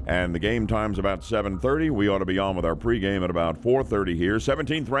 and the game time's about 7:30. We ought to be on with our pregame at about 4:30 here.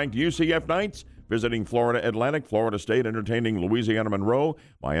 17th-ranked UCF Knights visiting Florida Atlantic, Florida State entertaining Louisiana Monroe,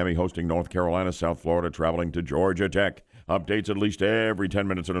 Miami hosting North Carolina, South Florida traveling to Georgia Tech. Updates at least every 10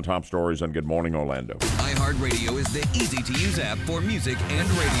 minutes on the top stories on Good Morning Orlando. iHeartRadio is the easy-to-use app for music and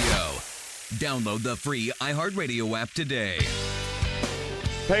radio. Download the free iHeartRadio app today.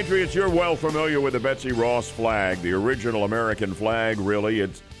 Patriots, you're well familiar with the Betsy Ross flag, the original American flag, really.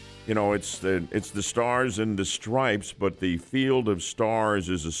 It's the stars and the stripes, but the field of stars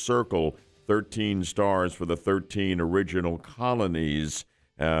is a circle, 13 stars for the 13 original colonies.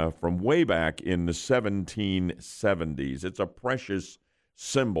 From way back in the 1770s. It's a precious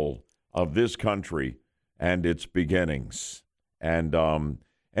symbol of this country and its beginnings. And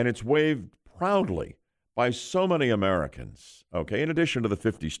it's waved proudly by so many Americans, okay, in addition to the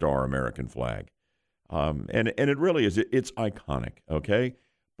 50-star American flag. And it really is. It's iconic, okay?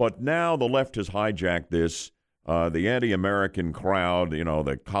 But now the left has hijacked this, the anti-American crowd,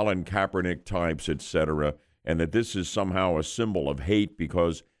 the Colin Kaepernick types, etc., and that this is somehow a symbol of hate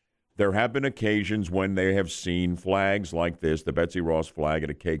because there have been occasions when they have seen flags like this, the Betsy Ross flag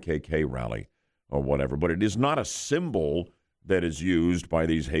at a KKK rally or whatever. But it is not a symbol that is used by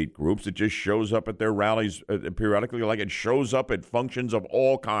these hate groups. It just shows up at their rallies periodically, like it shows up at functions of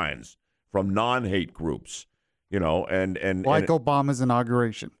all kinds from non-hate groups, and Obama's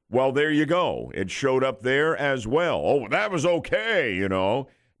inauguration. Well, there you go. It showed up there as well. Oh, that was okay,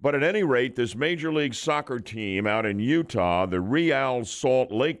 But at any rate, this Major League Soccer team out in Utah, the Real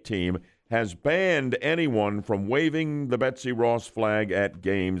Salt Lake team, has banned anyone from waving the Betsy Ross flag at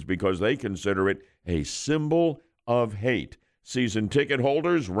games because they consider it a symbol of hate. Season ticket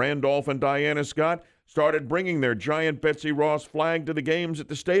holders, Randolph and Diana Scott, started bringing their giant Betsy Ross flag to the games at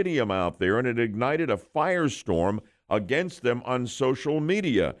the stadium out there, and it ignited a firestorm against them on social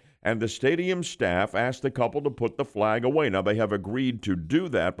media. And the stadium staff asked the couple to put the flag away. Now, they have agreed to do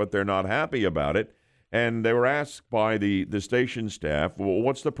that, but they're not happy about it. And they were asked by the station staff, well,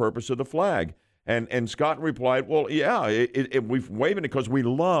 what's the purpose of the flag? And Scott replied, well, yeah, we've waving it because we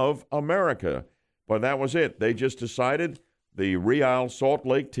love America. But that was it. They just decided, the Real Salt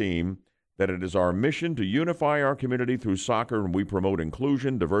Lake team, that it is our mission to unify our community through soccer, and we promote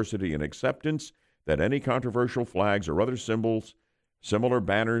inclusion, diversity, and acceptance, that any controversial flags or other symbols, similar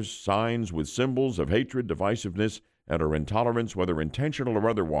banners, signs with symbols of hatred, divisiveness, and or intolerance, whether intentional or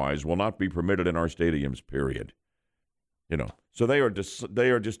otherwise, will not be permitted in our stadiums, period. So they are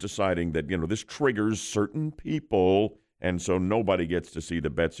just deciding that, this triggers certain people, and so nobody gets to see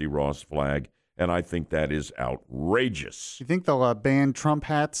the Betsy Ross flag, and I think that is outrageous. You think they'll ban Trump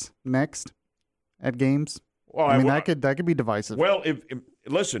hats next at games? Well, I mean, that could be divisive. Well, if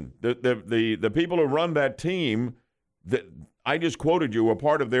listen, the people who run that team, I just quoted you, a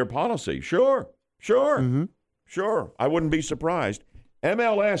part of their policy. Sure. Mm-hmm. Sure. I wouldn't be surprised.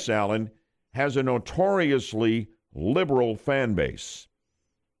 MLS, Alan, has a notoriously liberal fan base.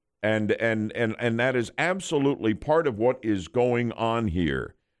 And that is absolutely part of what is going on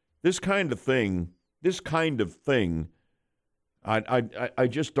here. This kind of thing, I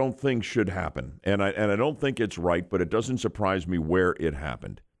just don't think should happen. And I don't think it's right, but it doesn't surprise me where it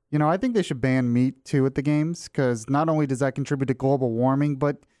happened. I think they should ban meat, too, at the games, because not only does that contribute to global warming,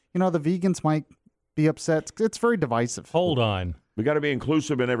 but, the vegans might be upset. It's very divisive. Hold on. We got to be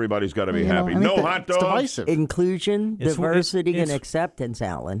inclusive, and everybody's got to be happy. No hot dogs. Divisive. Inclusion, diversity, and acceptance,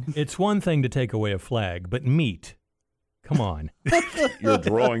 Alan. It's one thing to take away a flag, but meat. Come on. You're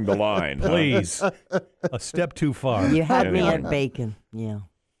drawing the line. Please. A step too far. You had me at bacon. Yeah.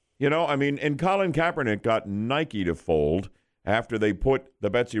 And Colin Kaepernick got Nike to fold after they put the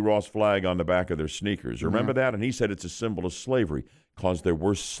Betsy Ross flag on the back of their sneakers. Remember that? And he said it's a symbol of slavery because there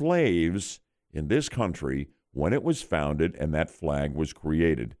were slaves in this country when it was founded and that flag was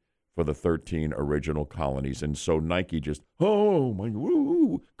created for the 13 original colonies. And so Nike just,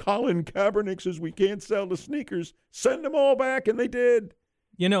 Colin Kaepernick says we can't sell the sneakers. Send them all back, and they did.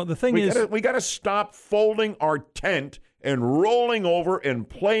 The thing is, we got to stop folding our tent and rolling over and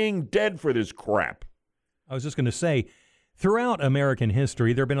playing dead for this crap. I was just going to say, throughout American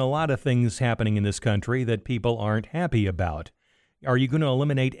history, there have been a lot of things happening in this country that people aren't happy about. Are you going to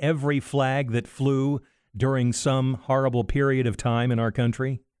eliminate every flag that flew during some horrible period of time in our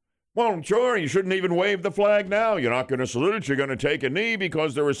country? Well, sure, you shouldn't even wave the flag now. You're not going to salute it. You're going to take a knee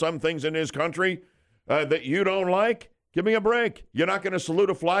because there are some things in this country that you don't like. Give me a break. You're not going to salute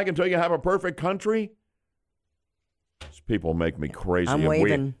a flag until you have a perfect country? These people make me crazy. I'm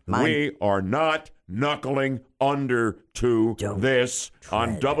waving. We are not knuckling under to this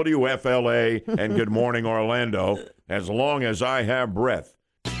on WFLA and Good Morning Orlando as long as I have breath.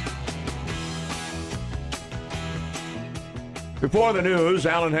 Before the news,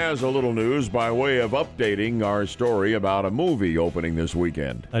 Alan has a little news by way of updating our story about a movie opening this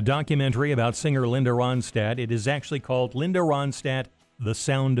weekend. A documentary about singer Linda Ronstadt. It is actually called Linda Ronstadt, The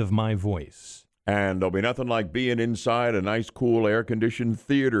Sound of My Voice. And there'll be nothing like being inside a nice, cool, air-conditioned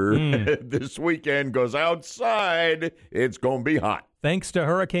theater this weekend, because outside, it's going to be hot. Thanks to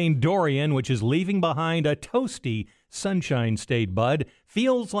Hurricane Dorian, which is leaving behind a toasty Sunshine State, bud.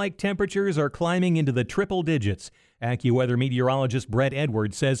 feels like temperatures are climbing into the triple digits. AccuWeather meteorologist Brett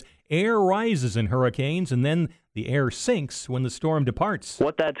Edwards says air rises in hurricanes and then the air sinks when the storm departs.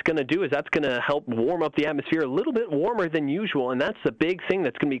 What that's going to do is that's going to help warm up the atmosphere a little bit warmer than usual, and that's the big thing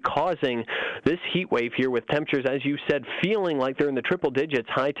that's going to be causing this heat wave here with temperatures, as you said, feeling like they're in the triple digits,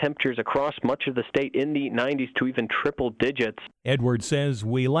 high temperatures across much of the state in the 90s to even triple digits. Edwards says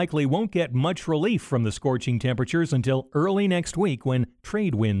we likely won't get much relief from the scorching temperatures until early next week when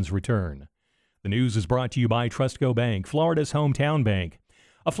trade winds return. The news is brought to you by Trustco Bank, Florida's hometown bank.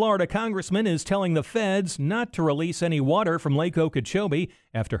 A Florida congressman is telling the feds not to release any water from Lake Okeechobee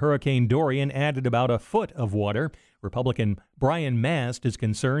after Hurricane Dorian added about a foot of water. Republican Brian Mast is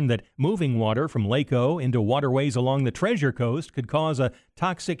concerned that moving water from Lake O into waterways along the Treasure Coast could cause a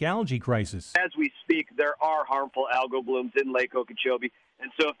toxic algae crisis. As we speak, there are harmful algal blooms in Lake Okeechobee,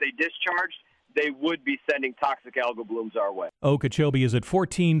 and so if they discharged, they would be sending toxic algal blooms our way. Okeechobee is at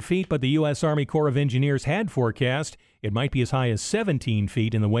 14 feet, but the U.S. Army Corps of Engineers had forecast it might be as high as 17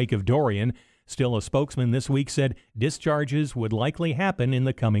 feet in the wake of Dorian. Still, a spokesman this week said discharges would likely happen in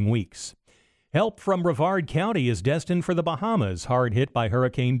the coming weeks. Help from Brevard County is destined for the Bahamas, hard hit by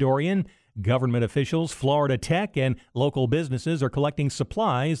Hurricane Dorian. Government officials, Florida Tech, and local businesses are collecting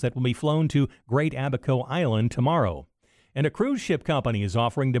supplies that will be flown to Great Abaco Island tomorrow. And a cruise ship company is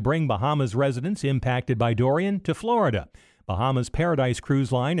offering to bring Bahamas residents impacted by Dorian to Florida. Bahamas Paradise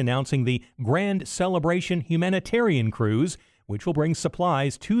Cruise Line announcing the Grand Celebration Humanitarian Cruise, which will bring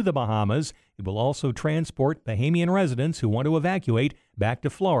supplies to the Bahamas. It will also transport Bahamian residents who want to evacuate back to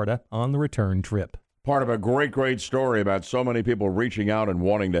Florida on the return trip. Part of a great story about so many people reaching out and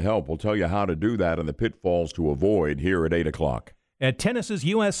wanting to help. We'll tell you how to do that and the pitfalls to avoid here at 8 o'clock. At tennis's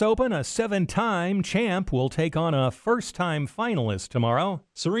U.S. Open, a 7-time champ will take on a first-time finalist tomorrow.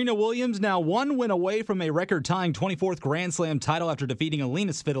 Serena Williams now one win away from a record-tying 24th Grand Slam title after defeating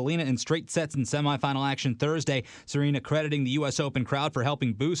Alina Svitolina in straight sets in semifinal action Thursday. Serena crediting the U.S. Open crowd for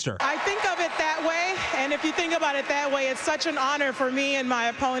helping boost her. I think of it that way, and if you think about it that way, it's such an honor for me and my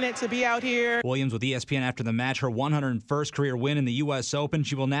opponent to be out here. Williams with ESPN after the match, her 101st career win in the U.S. Open.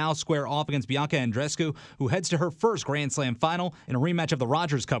 She will now square off against Bianca Andreescu, who heads to her first Grand Slam final in a rematch of the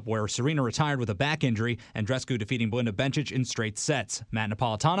Rogers Cup, where Serena retired with a back injury, Andreescu defeating Belinda Bencic in straight sets. Matt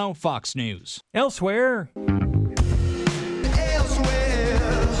Napolitano, Fox News. Elsewhere.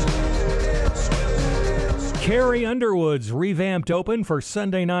 Carrie Underwood's revamped Open for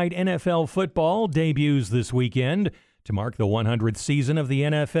Sunday night NFL football debuts this weekend. To mark the 100th season of the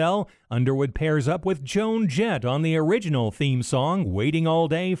NFL, Underwood pairs up with Joan Jett on the original theme song, Waiting All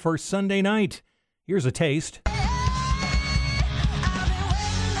Day for Sunday Night. Here's a taste.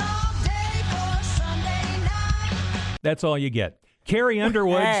 That's all you get. Carrie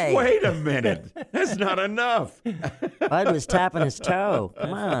Underwood. Hey. Wait a minute. That's not enough. Bud was tapping his toe.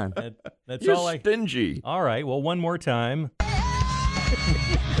 Come on. That's You're all stingy. All right, well, one more time.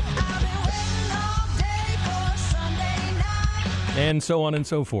 And so on and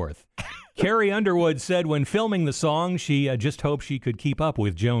so forth. Carrie Underwood said when filming the song, she just hoped she could keep up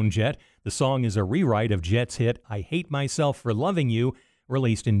with Joan Jett. The song is a rewrite of Jett's hit, I Hate Myself for Loving You,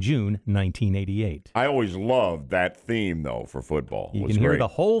 released in June 1988. I always loved that theme, though, for football. You can hear the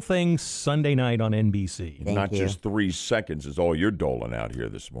whole thing Sunday night on NBC. Not just 3 seconds is all you're doling out here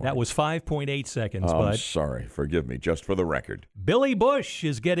this morning. That was 5.8 seconds, I'm bud. sorry. Forgive me, just for the record. Billy Bush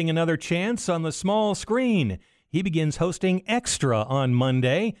is getting another chance on the small screen. He begins hosting Extra on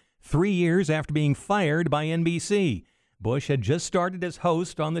Monday, 3 years after being fired by NBC. Bush had just started as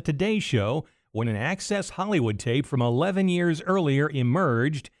host on The Today Show when an Access Hollywood tape from 11 years earlier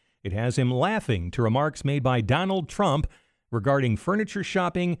emerged. It has him laughing to remarks made by Donald Trump regarding furniture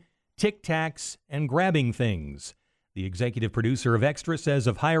shopping, Tic Tacs, and grabbing things. The executive producer of Extra says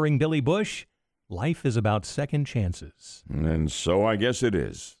of hiring Billy Bush, life is about second chances. And so I guess it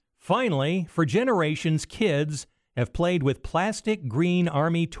is. Finally, for generations, kids have played with plastic green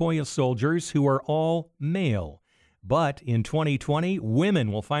Army toy soldiers who are all male. But in 2020,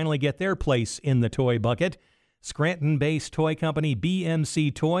 women will finally get their place in the toy bucket. Scranton-based toy company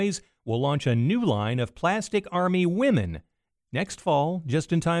BMC Toys will launch a new line of plastic Army women next fall,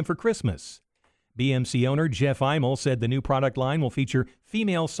 just in time for Christmas. BMC owner Jeff Imel said the new product line will feature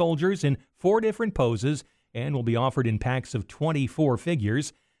female soldiers in 4 different poses and will be offered in packs of 24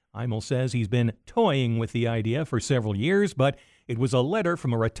 figures. Imel says he's been toying with the idea for several years, but it was a letter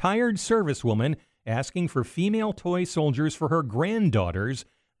from a retired servicewoman asking for female toy soldiers for her granddaughters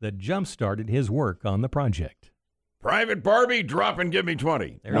that jump-started his work on the project. Private Barbie, drop and give me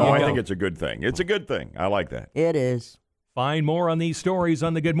 20. I think it's a good thing. It's a good thing. I like that. It is. Find more on these stories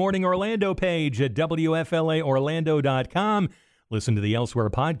on the Good Morning Orlando page at WFLAOrlando.com. Listen to the Elsewhere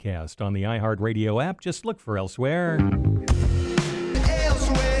podcast on the iHeartRadio app. Just look for Elsewhere.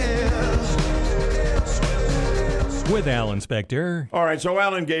 With Alan Spector. All right, so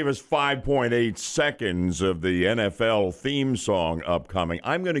Alan gave us 5.8 seconds of the NFL theme song upcoming.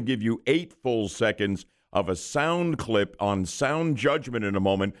 I'm going to give you 8 full seconds of a sound clip on Sound Judgment in a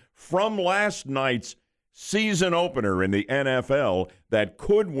moment from last night's season opener in the NFL that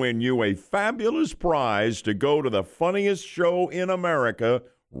could win you a fabulous prize to go to the funniest show in America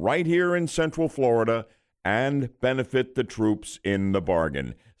right here in Central Florida and benefit the troops in the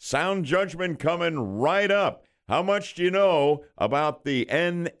bargain. Sound Judgment coming right up. How much do you know about the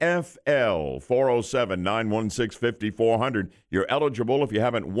NFL? 407-916-5400. You're eligible if you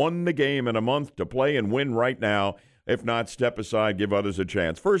haven't won the game in a month to play and win right now. If not, step aside, give others a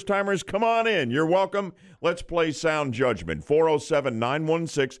chance. First-timers, come on in. You're welcome. Let's play Sound Judgment.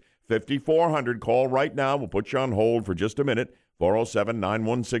 407-916-5400. Call right now. We'll put you on hold for just a minute.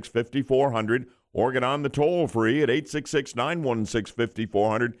 407-916-5400. Or get on the toll-free at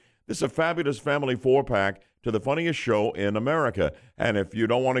 866-916-5400. This is a fabulous family 4-pack to the funniest show in America. And if you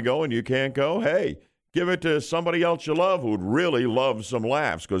don't want to go and you can't go, hey, give it to somebody else you love who'd really love some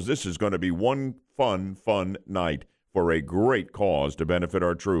laughs, because this is going to be one fun night for a great cause to benefit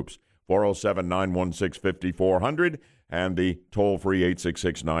our troops. 407-916-5400 and the toll-free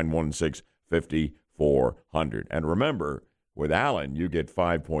 866-916-5400. And remember, with Alan, you get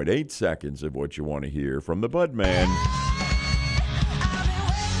 5.8 seconds of what you want to hear from the Budman.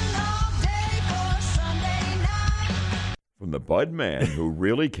 From the Budman, who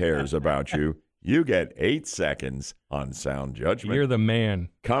really cares about you, you get 8 seconds on Sound Judgment. You're the man.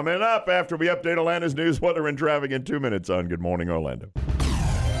 Coming up after we update Atlanta's news, weather, and traffic in 2 minutes on Good Morning Orlando.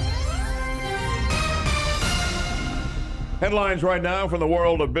 Headlines right now from the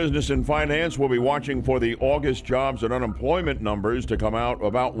world of business and finance. We'll be watching for the August jobs and unemployment numbers to come out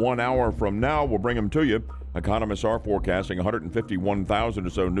about 1 hour from now. We'll bring them to you. Economists are forecasting 151,000 or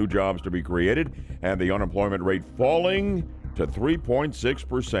so new jobs to be created, and the unemployment rate falling to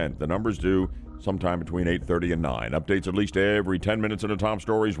 3.6%. The numbers due sometime between 8:30 and 9. Updates at least every 10 minutes in the top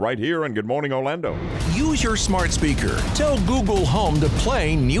stories right here on Good Morning Orlando. Use your smart speaker. Tell Google Home to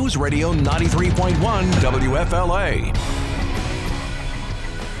play News Radio 93.1 WFLA.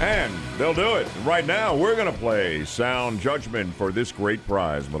 And they'll do it. Right now, we're going to play Sound Judgment for this great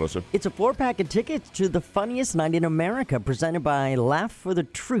prize, Melissa. It's a 4-pack of tickets to the funniest night in America, presented by Laugh for the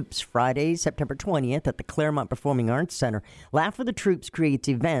Troops, Friday, September 20th at the Claremont Performing Arts Center. Laugh for the Troops creates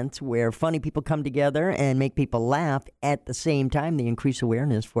events where funny people come together and make people laugh. At the same time, they increase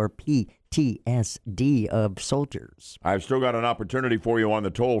awareness for PTSD of soldiers. I've still got an opportunity for you on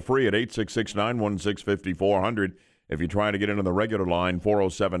the toll-free at 866-916-5400. If you're trying to get into the regular line,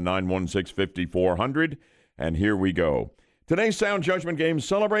 407-916-5400. And here we go. Today's Sound Judgment game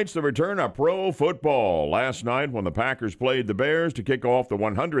celebrates the return of pro football. Last night, when the Packers played the Bears to kick off the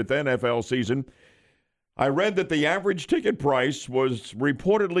 100th NFL season, I read that the average ticket price was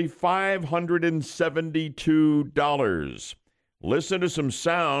reportedly $572. Listen to some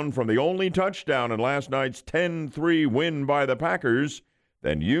sound from the only touchdown in last night's 10-3 win by the Packers.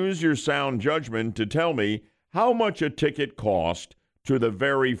 Then use your sound judgment to tell me how much a ticket cost to the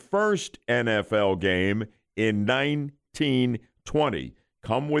very first NFL game in 1920.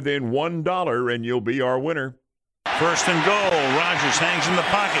 Come within $1 and you'll be our winner. First and goal. Rodgers hangs in the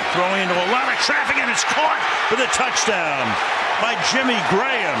pocket, throwing into a lot of traffic, and it's caught for the touchdown by Jimmy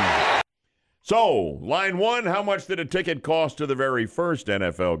Graham. So, line one, how much did a ticket cost to the very first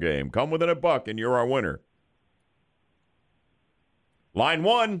NFL game? Come within $1 and you're our winner. Line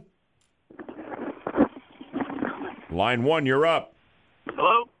one. Line one, you're up.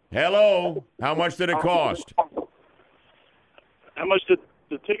 Hello? Hello. How much did it cost? How much did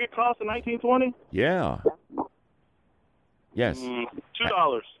the ticket cost in 1920? Yeah. Yes.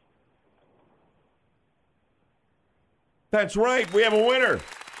 $2. That's right. We have a winner.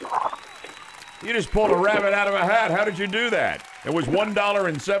 You just pulled a rabbit out of a hat. How did you do that? It was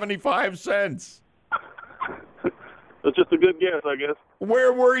 $1.75. That's just a good guess, I guess.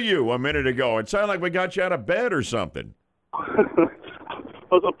 Where were you a minute ago? It sounded like we got you out of bed or something. I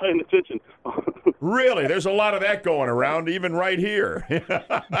was up paying attention. Really? There's a lot of that going around, even right here.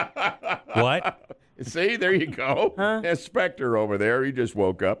 What? See, there you go. Huh? That's Spectre over there. He just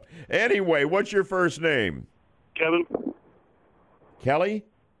woke up. Anyway, what's your first name? Kevin. Kelly?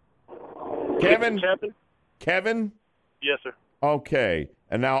 Kevin? Captain? Kevin? Yes, sir. Okay.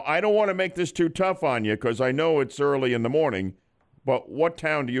 And now, I don't want to make this too tough on you because I know it's early in the morning, but what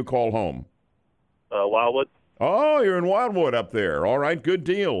town do you call home? Wildwood. Oh, you're in Wildwood up there. All right, good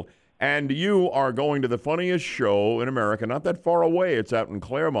deal. And you are going to the funniest show in America, not that far away. It's out in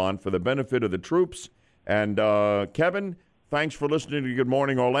Claremont for the benefit of the troops. And Kevin, thanks for listening to Good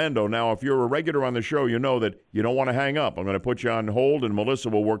Morning Orlando. Now, if you're a regular on the show, you know that you don't want to hang up. I'm going to put you on hold, and Melissa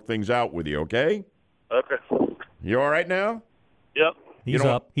will work things out with you, okay? Okay. You all right now? Yep. He's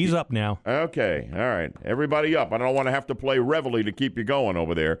up. He's up now. Okay. All right. Everybody up. I don't want to have to play Reveille to keep you going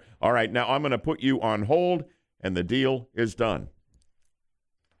over there. All right. Now, I'm going to put you on hold, and the deal is done.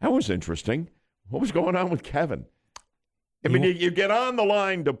 That was interesting. What was going on with Kevin? I mean, you get on the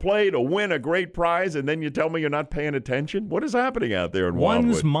line to play to win a great prize, and then you tell me you're not paying attention? What is happening out there in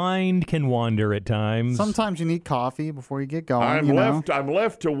Wildwood? One's mind can wander at times. Sometimes you need coffee before you get going. I'm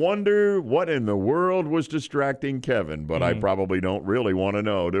left to wonder what in the world was distracting Kevin, but I probably don't really want to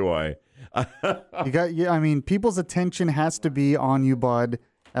know, do I? I mean, people's attention has to be on you, bud,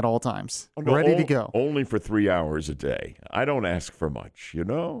 at all times. Ready to go. Only for 3 hours a day. I don't ask for much, you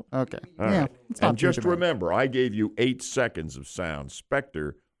know? Okay. All right. And just remember, I gave you 8 seconds of sound.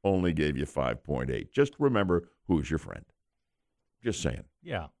 Spectre only gave you 5.8. Just remember who's your friend. Just saying.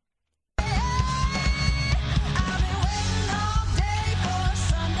 Yeah.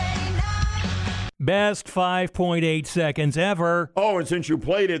 Best 5.8 seconds ever. Oh, and since you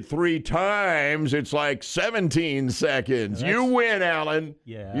played it 3 times, it's like 17 seconds. You win, Alan.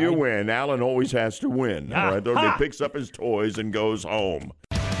 Yeah. You win. Alan always has to win. All right. He picks up his toys and goes home.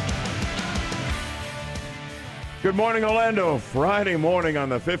 Good morning, Orlando. Friday morning on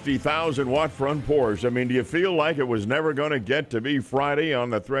the 50,000-watt front porch. I mean, do you feel like it was never going to get to be Friday on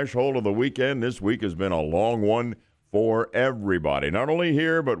the threshold of the weekend? This week has been a long one for everybody, not only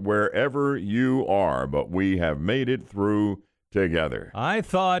here, but wherever you are. But we have made it through together. I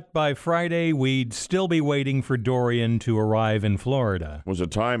thought by Friday we'd still be waiting for Dorian to arrive in Florida. It was a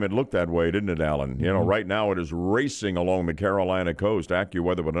time it looked that way, didn't it, Alan? You know, right now it is racing along the Carolina coast.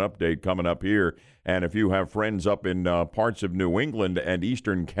 AccuWeather with an update coming up here. And if you have friends up in parts of New England and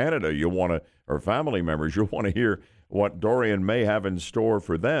Eastern Canada, or family members, you'll want to hear what Dorian may have in store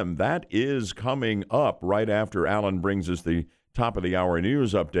for them. That is coming up right after Alan brings us the top of the hour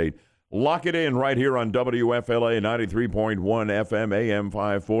news update. Lock it in right here on WFLA 93.1 FM, AM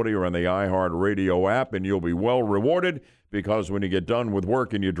 540, or on the iHeart Radio app, and you'll be well rewarded because when you get done with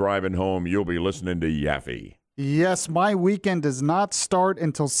work and you're driving home, you'll be listening to Yaffee. Yes, my weekend does not start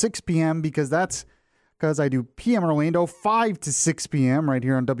until 6 p.m. because I do PM Orlando 5 to 6 p.m. right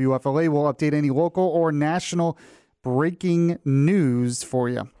here on WFLA. We'll update any local or national breaking news for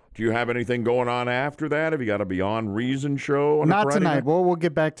you. Do you have anything going on after that? Have you got a Beyond Reason show on Not Friday tonight. night? Well, we'll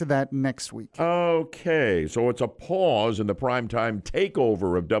get back to that next week. Okay, so it's a pause in the primetime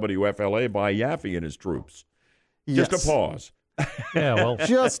takeover of WFLA by Yaffee and his troops. Yes. Just a pause. Yeah, well,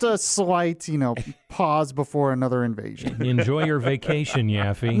 just a slight, pause before another invasion. Enjoy your vacation,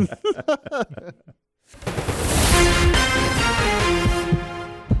 Yaffee.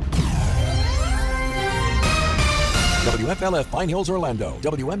 WFLF Pine Hills, Orlando.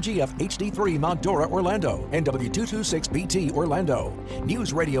 WMGF HD3 Mount Dora, Orlando. And W226BT, Orlando.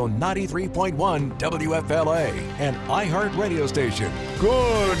 News Radio 93.1 WFLA. An iHeart radio station.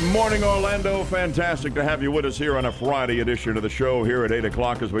 Good morning, Orlando. Fantastic to have you with us here on a Friday edition of the show here at 8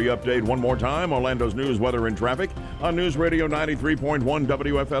 o'clock as we update one more time Orlando's news, weather, and traffic on News Radio 93.1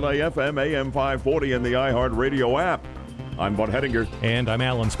 WFLA FM, AM 540, and the iHeart Radio app. I'm Bud Hettinger. And I'm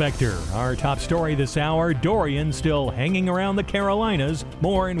Alan Spector. Our top story this hour, Dorian still hanging around the Carolinas.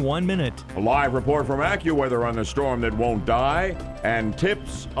 More in 1 minute. A live report from AccuWeather on the storm that won't die, and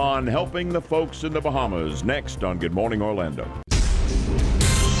tips on helping the folks in the Bahamas. Next on Good Morning Orlando.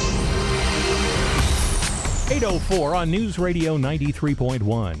 8:04 on News Radio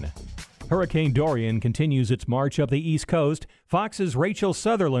 93.1. Hurricane Dorian continues its march up the East Coast. Fox's Rachel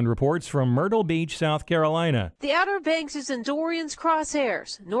Sutherland reports from Myrtle Beach, South Carolina. The Outer Banks is in Dorian's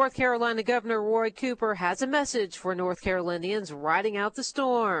crosshairs. North Carolina Governor Roy Cooper has a message for North Carolinians riding out the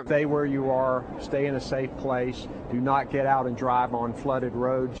storm. Stay where you are. Stay in a safe place. Do not get out and drive on flooded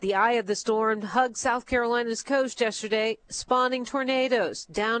roads. The eye of the storm hugged South Carolina's coast yesterday, spawning tornadoes,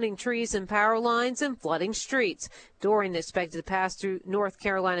 downing trees and power lines, and flooding streets. Dorian expected to pass through North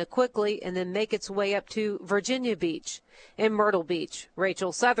Carolina quickly and then make its way up to Virginia Beach. In Myrtle Beach,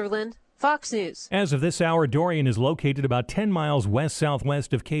 Rachel Sutherland, Fox News. As of this hour, Dorian is located about 10 miles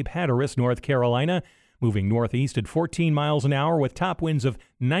west-southwest of Cape Hatteras, North Carolina, moving northeast at 14 miles an hour with top winds of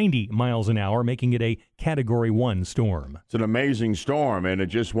 90 miles an hour, making it a Category 1 storm. It's an amazing storm, and it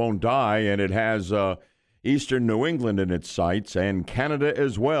just won't die, and it has eastern New England in its sights and Canada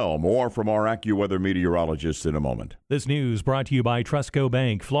as well. More from our AccuWeather meteorologist in a moment. This news brought to you by Trustco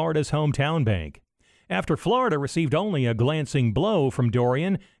Bank, Florida's hometown bank. After Florida received only a glancing blow from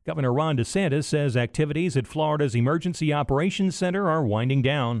Dorian, Governor Ron DeSantis says activities at Florida's Emergency Operations Center are winding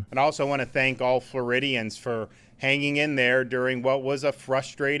down. And I also want to thank all Floridians for hanging in there during what was a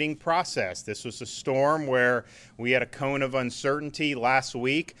frustrating process. This was a storm where we had a cone of uncertainty last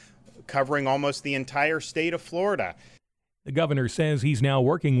week covering almost the entire state of Florida. The governor says he's now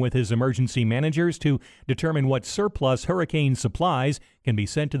working with his emergency managers to determine what surplus hurricane supplies can be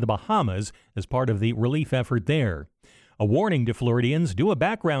sent to the Bahamas as part of the relief effort there. A warning to Floridians: do a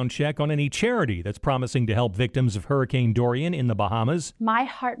background check on any charity that's promising to help victims of Hurricane Dorian in the Bahamas. My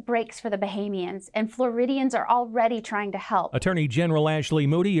heart breaks for the Bahamians, and Floridians are already trying to help. Attorney General Ashley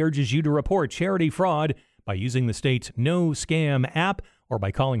Moody urges you to report charity fraud by using the state's No Scam app or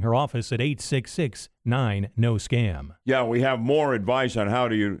by calling her office at 866-9-NO-SCAM. Yeah, we have more advice on how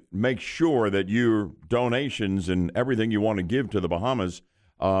to make sure that your donations and everything you want to give to the Bahamas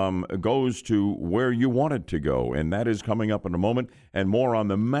goes to where you want it to go. And that is coming up in a moment, and more on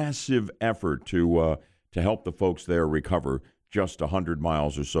the massive effort to help the folks there recover just 100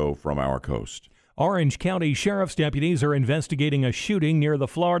 miles or so from our coast. Orange County Sheriff's deputies are investigating a shooting near the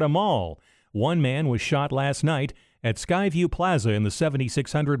Florida Mall. One man was shot last night at Skyview Plaza in the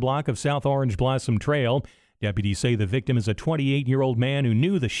 7600 block of South Orange Blossom Trail. Deputies say the victim is a 28-year-old man who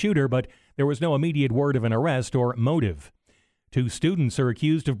knew the shooter, but there was no immediate word of an arrest or motive. 2 students are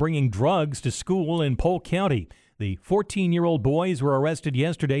accused of bringing drugs to school in Polk County. The 14-year-old boys were arrested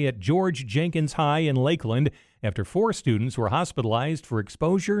yesterday at George Jenkins High in Lakeland after 4 students were hospitalized for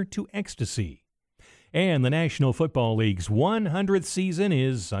exposure to ecstasy. And the National Football League's 100th season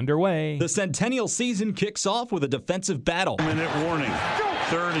is underway. The centennial season kicks off with a defensive battle. Minute warning.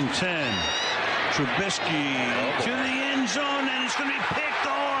 3rd and 10. Trubisky to the end zone, and it's going to be picked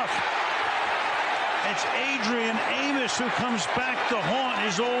off. It's Adrian Amos who comes back to haunt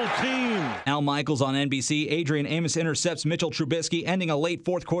his old team. Al Michaels on NBC. Adrian Amos intercepts Mitchell Trubisky, ending a late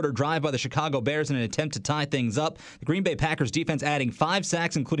fourth-quarter drive by the Chicago Bears in an attempt to tie things up. The Green Bay Packers defense adding 5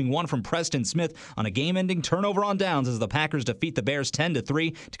 sacks, including 1 from Preston Smith, on a game-ending turnover on downs as the Packers defeat the Bears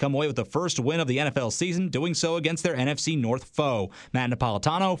 10-3 to come away with the first win of the NFL season, doing so against their NFC North foe. Matt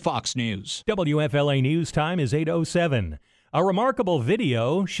Napolitano, Fox News. WFLA News Time is 8:07. A remarkable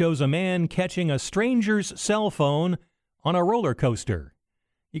video shows a man catching a stranger's cell phone on a roller coaster.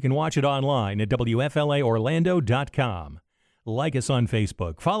 You can watch it online at WFLAOrlando.com. Like us on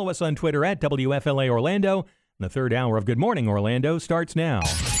Facebook. Follow us on Twitter at WFLA Orlando. The third hour of Good Morning Orlando starts now.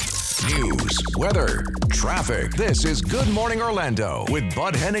 News, weather, traffic. This is Good Morning Orlando with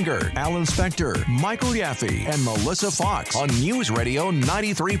Bud Henninger, Alan Spector, Michael Yaffee, and Melissa Fox on News Radio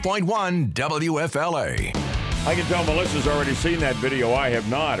 93.1 WFLA. I can tell Melissa's already seen that video. I have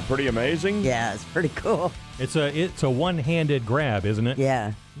not. Pretty amazing. Yeah, it's pretty cool. It's a one-handed grab, isn't it?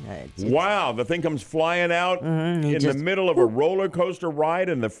 Yeah. Wow, the thing comes flying out in the middle of a roller coaster ride,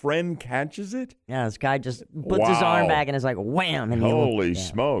 and the friend catches it? Yeah, this guy just puts his arm back and it's like wham. And holy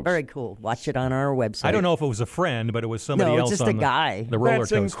smokes. Very cool. Watch it on our website. I don't know if it was a friend, but it was somebody else just on a guy. The roller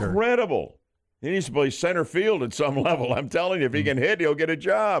That's coaster. Incredible. He needs to play center field at some level. I'm telling you, if he can hit, he'll get a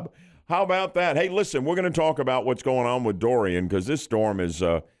job. How about that? Hey, listen, we're going to talk about what's going on with Dorian because this storm is,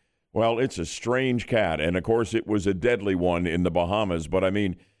 it's a strange cat. And, of course, it was a deadly one in the Bahamas. But, I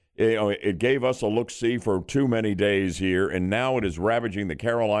mean, it gave us a look-see for too many days here, and now it is ravaging the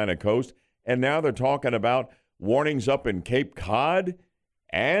Carolina coast. And now they're talking about warnings up in Cape Cod,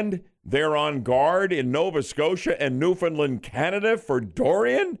 and they're on guard in Nova Scotia and Newfoundland, Canada for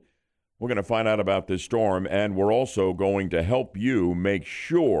Dorian? We're going to find out about this storm, and we're also going to help you make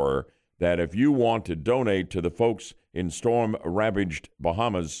sure that if you want to donate to the folks in storm-ravaged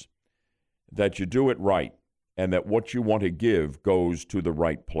Bahamas, that you do it right and that what you want to give goes to the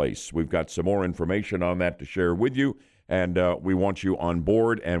right place. We've got some more information on that to share with you, and we want you on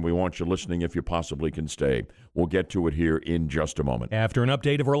board, and we want you listening if you possibly can stay. We'll get to it here in just a moment. After an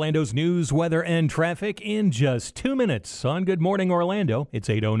update of Orlando's news, weather, and traffic in just 2 minutes on Good Morning Orlando, it's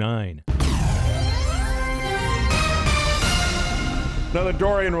 8:09. Another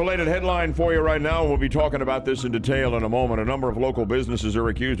Dorian-related headline for you right now. We'll be talking about this in detail in a moment. A number of local businesses are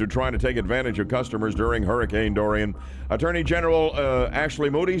accused of trying to take advantage of customers during Hurricane Dorian. Attorney General Ashley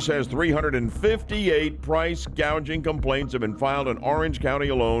Moody says 358 price gouging complaints have been filed in Orange County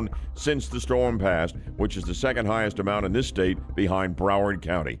alone since the storm passed, which is the second highest amount in this state behind Broward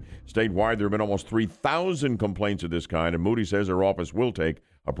County. Statewide, there have been almost 3,000 complaints of this kind, and Moody says her office will take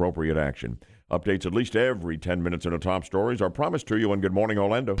appropriate action. Updates at least every 10 minutes in the top stories are promised to you on Good Morning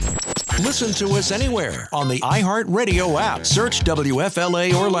Orlando. Listen to us anywhere on the iHeartRadio app. Search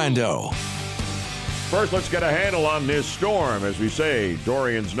WFLA Orlando. First, let's get a handle on this storm. As we say,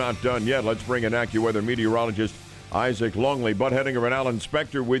 Dorian's not done yet. Let's bring in AccuWeather meteorologist Isaac Longley. Bud Hettinger and Alan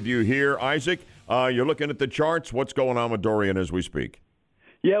Spector with you here. Isaac, you're looking at the charts. What's going on with Dorian as we speak?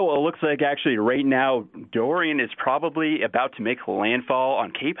 Yeah, well, it looks like actually right now Dorian is probably about to make landfall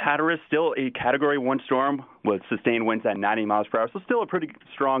on Cape Hatteras, still a Category 1 storm with sustained winds at 90 miles per hour, so still a pretty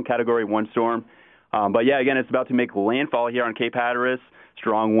strong Category 1 storm. But yeah, again, it's about to make landfall here on Cape Hatteras.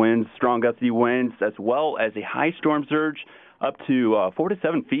 Strong winds, strong gusty winds, as well as a high storm surge up to 4 to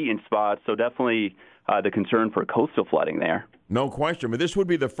 7 feet in spots, so definitely the concern for coastal flooding there. No question. But this would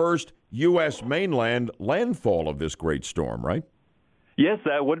be the first U.S. mainland landfall of this great storm, right? Yes,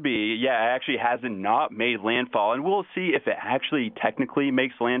 that would be. Yeah, it actually hasn't not made landfall, and we'll see if it actually technically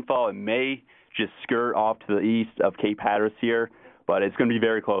makes landfall. It may just skirt off to the east of Cape Hatteras here, but it's going to be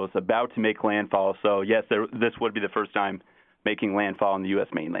very close, about to make landfall. So, yes, this would be the first time making landfall in the U.S.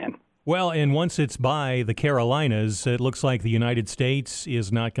 mainland. Well, and once it's by the Carolinas, it looks like the United States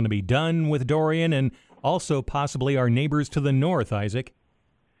is not going to be done with Dorian, and also possibly our neighbors to the north, Isaac.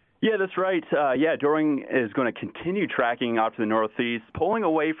 Yeah, that's right. Dorian is going to continue tracking out to the northeast, pulling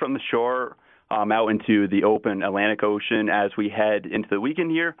away from the shore out into the open Atlantic Ocean as we head into the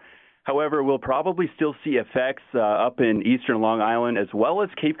weekend here. However, we'll probably still see effects up in eastern Long Island as well as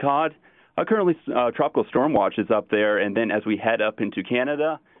Cape Cod. Currently, tropical storm watch is up there, and then as we head up into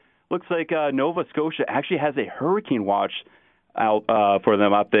Canada, looks like Nova Scotia actually has a hurricane watch out for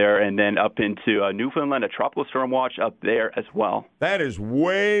them up there, and then up into Newfoundland, a tropical storm watch up there as well. That is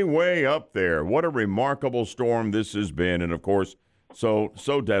way, way up there. What a remarkable storm this has been, and of course, so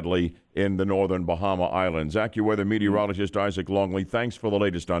deadly in the northern Bahama Islands. AccuWeather meteorologist Isaac Longley, thanks for the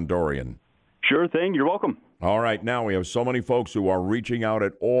latest on Dorian. Sure thing. You're welcome. All right, now we have so many folks who are reaching out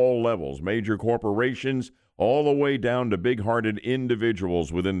at all levels, major corporations, all the way down to big-hearted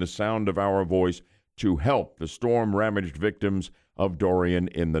individuals within the sound of our voice, to help the storm-ravaged victims of Dorian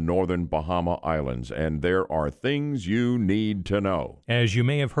in the northern Bahama Islands. And there are things you need to know. As you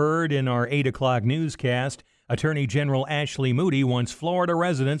may have heard in our 8 o'clock newscast, Attorney General Ashley Moody wants Florida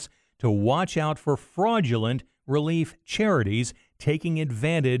residents to watch out for fraudulent relief charities taking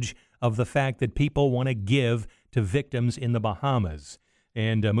advantage of the fact that people want to give to victims in the Bahamas.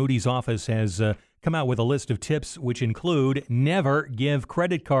 And Moody's office has come out with a list of tips which include never give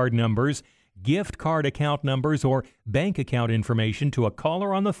credit card numbers, gift card account numbers, or bank account information to a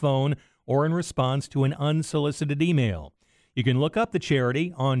caller on the phone or in response to an unsolicited email. You can look up the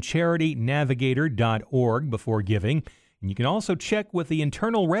charity on charitynavigator.org before giving, and you can also check with the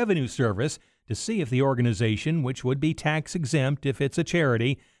Internal Revenue Service to see if the organization, which would be tax exempt if it's a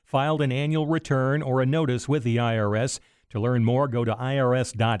charity, filed an annual return or a notice with the IRS. To learn more, go to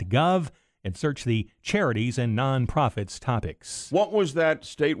irs.gov and search the charities and nonprofits topics. What was that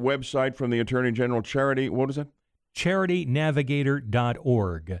state website from the Attorney General charity? What is it?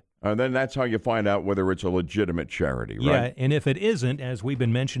 charitynavigator.org. Then that's how you find out whether it's a legitimate charity, right? Yeah, and if it isn't, as we've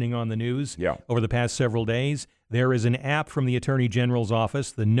been mentioning on the news over the past several days, there is an app from the Attorney General's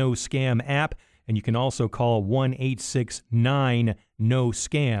office, the No Scam app, and you can also call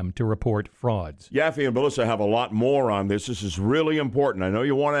 1-869-NO-SCAM to report frauds. Yaffee and Melissa have a lot more on this. This is really important. I know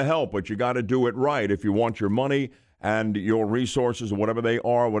you want to help, but you got to do it right if you want your money and your resources, or whatever they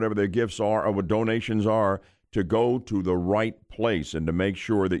are, whatever their gifts are, or what donations are, to go to the right place and to make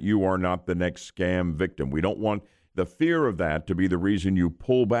sure that you are not the next scam victim. We don't want the fear of that to be the reason you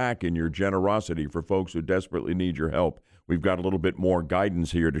pull back in your generosity for folks who desperately need your help. We've got a little bit more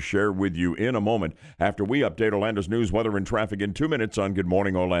guidance here to share with you in a moment after we update Orlando's news, weather, and traffic in 2 minutes on Good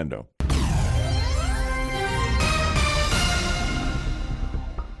Morning Orlando.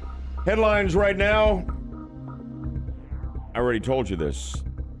 Headlines right now. I already told you this.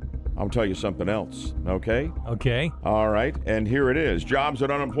 I'll tell you something else, okay? Okay. All right, and here it is. Jobs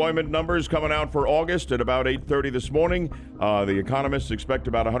and unemployment numbers coming out for August at about 8:30 this morning. The economists expect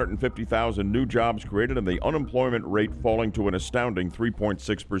about 150,000 new jobs created and the unemployment rate falling to an astounding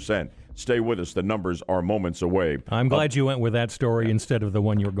 3.6%. Stay with us. The numbers are moments away. I'm glad you went with that story instead of the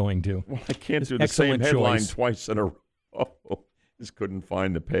one you're going to. Well, I can't do the same headline twice in a row. Just couldn't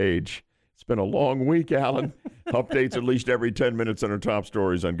find the page. It's been a long week, Alan. Updates at least every 10 minutes on our top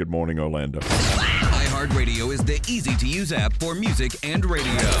stories on Good Morning Orlando. iHeartRadio is the easy-to-use app for music and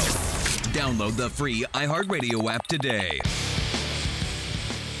radio. Download the free iHeartRadio app today.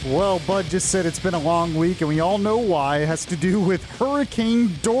 Well, Bud just said it's been a long week, and we all know why. It has to do with Hurricane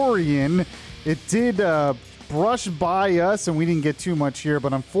Dorian. It did brush by us, and we didn't get too much here,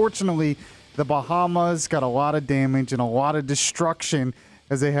 but unfortunately, the Bahamas got a lot of damage and a lot of destruction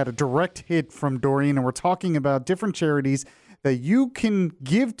as they had a direct hit from Dorian. And we're talking about different charities that you can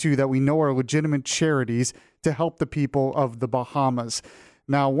give to that we know are legitimate charities to help the people of the Bahamas.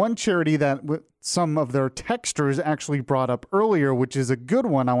 Now, one charity that some of their texters actually brought up earlier, which is a good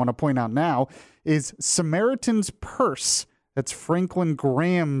one I want to point out now, is Samaritan's Purse. That's Franklin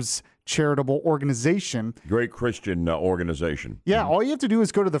Graham's charitable organization. Great Christian organization. Yeah, all you have to do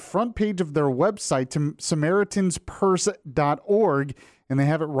is go to the front page of their website, to SamaritansPurse.org, and they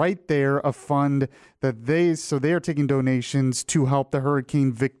have it right there, a fund that they are taking donations to help the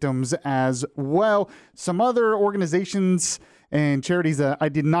hurricane victims as well. Some other organizations and charities that I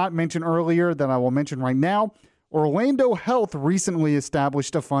did not mention earlier that I will mention right now. Orlando Health recently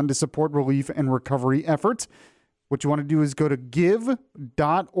established a fund to support relief and recovery efforts. What you want to do is go to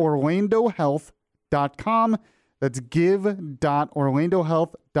give.orlandohealth.com. That's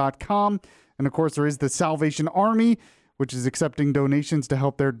give.orlandohealth.com. And of course, there is the Salvation Army, which is accepting donations to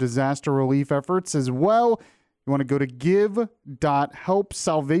help their disaster relief efforts as well. You want to go to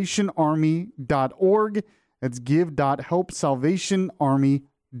give.helpsalvationarmy.org. That's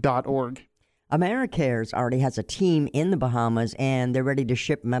give.helpsalvationarmy.org. AmeriCares already has a team in the Bahamas, and they're ready to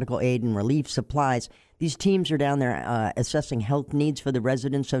ship medical aid and relief supplies. These teams are down there assessing health needs for the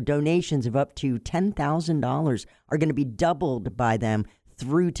residents, so donations of up to $10,000 are going to be doubled by them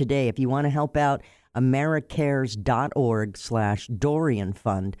through today. If you want to help out, americares.org/Dorian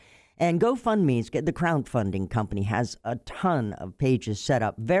Fund. And GoFundMe's, the crowdfunding company, has a ton of pages set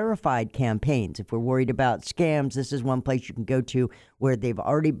up, verified campaigns. If we're worried about scams, this is one place you can go to where they've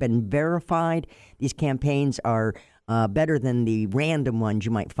already been verified. These campaigns are better than the random ones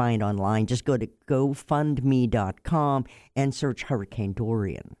you might find online. Just go to GoFundMe.com and search Hurricane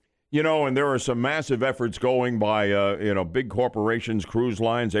Dorian. You know, and there are some massive efforts going by, big corporations, cruise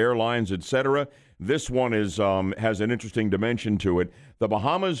lines, airlines, etc. This one has an interesting dimension to it. The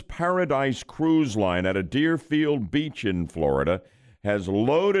Bahamas Paradise Cruise Line at a Deerfield Beach in Florida has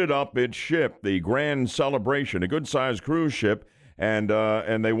loaded up its ship, the Grand Celebration, a good-sized cruise ship, and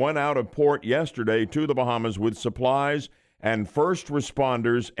they went out of port yesterday to the Bahamas with supplies and first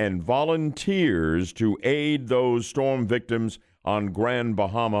responders and volunteers to aid those storm victims on Grand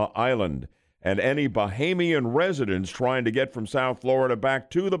Bahama Island. And any Bahamian residents trying to get from South Florida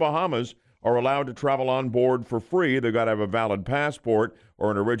back to the Bahamas are allowed to travel on board for free. They've got to have a valid passport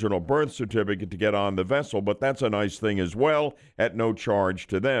or an original birth certificate to get on the vessel, but that's a nice thing as well, at no charge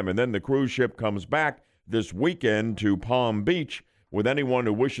to them. And then the cruise ship comes back this weekend to Palm Beach with anyone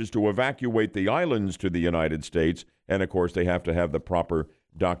who wishes to evacuate the islands to the United States, and of course they have to have the proper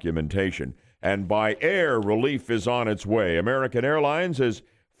documentation. And by air, relief is on its way. American Airlines has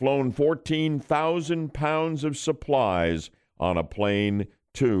flown 14,000 pounds of supplies on a plane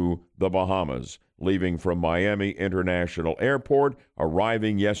to the Bahamas, leaving from Miami International Airport,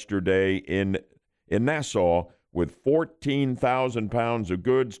 arriving yesterday in Nassau with 14,000 pounds of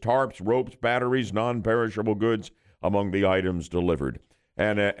goods, tarps, ropes, batteries, non-perishable goods among the items delivered.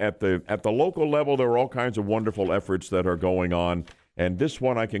 And at the local level, there are all kinds of wonderful efforts that are going on. And this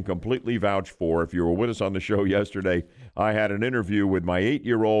one I can completely vouch for. If you were with us on the show yesterday, I had an interview with my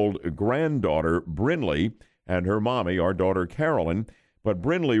 8-year-old granddaughter, Brinley, and her mommy, our daughter, Carolyn. But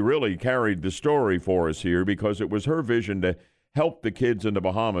Brinley really carried the story for us here because it was her vision to help the kids in the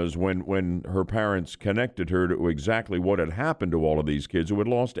Bahamas when her parents connected her to exactly what had happened to all of these kids who had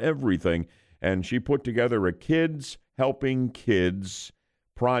lost everything. And she put together a Kids Helping Kids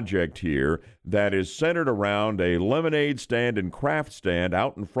project here that is centered around a lemonade stand and craft stand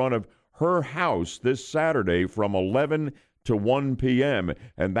out in front of her house this Saturday from 11 to 1 p.m.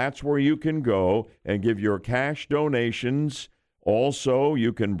 And that's where you can go and give your cash donations. Also,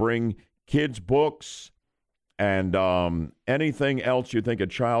 you can bring kids' books and anything else you think a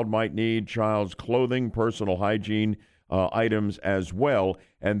child might need, child's clothing, personal hygiene items as well.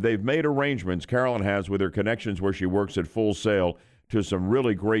 And they've made arrangements, Carolyn has, with her connections where she works at Full Sail, to some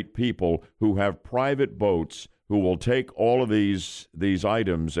really great people who have private boats who will take all of these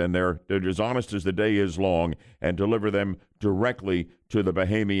items, and they're as honest as the day is long, and deliver them directly to the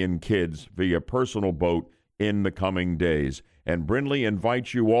Bahamian kids via personal boat in the coming days. And Brinley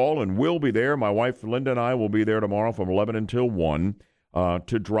invites you all, and we'll be there. My wife Linda and I will be there tomorrow from 11 until 1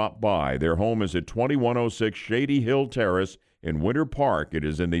 to drop by. Their home is at 2106 Shady Hill Terrace in Winter Park. It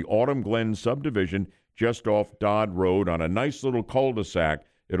is in the Autumn Glen subdivision just off Dodd Road on a nice little cul-de-sac.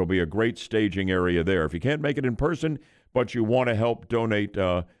 It'll be a great staging area there. If you can't make it in person, but you want to help donate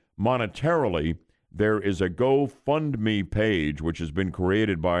monetarily, there is a GoFundMe page which has been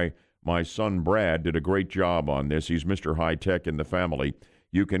created by my son Brad. Did a great job on this. He's Mr. High Tech in the family.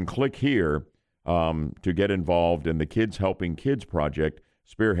 You can click here to get involved in the Kids Helping Kids project,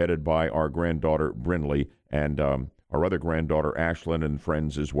 spearheaded by our granddaughter Brinley and our other granddaughter, Ashlyn, and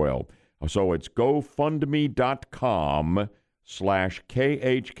friends as well. So it's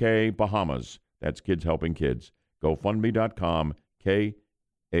GoFundMe.com/KHK Bahamas. That's Kids Helping Kids. GoFundMe.com,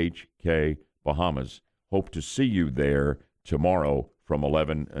 KHK Bahamas. Hope to see you there tomorrow from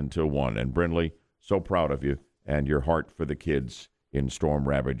 11 until 1. And Brindley, so proud of you and your heart for the kids in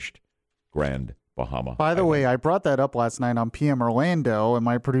storm-ravaged Grand Bahama. By the way, I brought that up last night on PM Orlando, and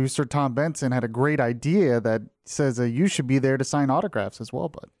my producer, Tom Benson, had a great idea that says you should be there to sign autographs as well.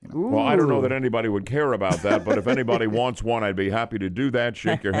 But Well, I don't know that anybody would care about that, but if anybody wants one, I'd be happy to do that,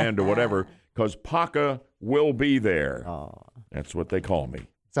 shake your hand or whatever, because Paca will be there. That's what they call me.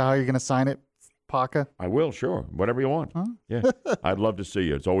 Is that how you're going to sign it, Paca? I will, sure. Whatever you want. Huh? Yeah. I'd love to see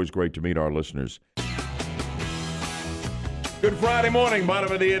you. It's always great to meet our listeners. Good Friday morning,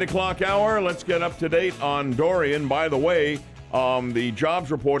 bottom of the 8 o'clock hour. Let's get up to date on Dorian. By the way, the jobs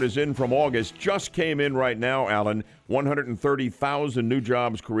report is in from August. Just came in right now, Alan. 130,000 new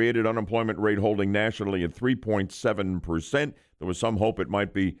jobs created, unemployment rate holding nationally at 3.7%. There was some hope it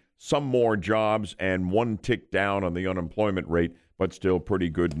might be some more jobs and one tick down on the unemployment rate, but still pretty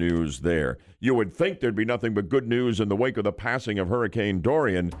good news there. You would think there'd be nothing but good news in the wake of the passing of Hurricane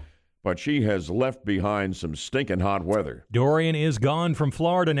Dorian, but she has left behind some stinking hot weather. Dorian is gone from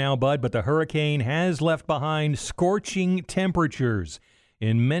Florida now, Bud, but the hurricane has left behind scorching temperatures.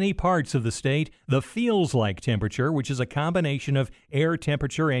 In many parts of the state, the feels-like temperature, which is a combination of air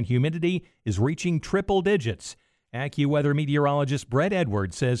temperature and humidity, is reaching triple digits. AccuWeather meteorologist Brett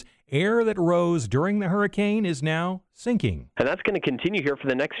Edwards says air that rose during the hurricane is now sinking. And that's going to continue here for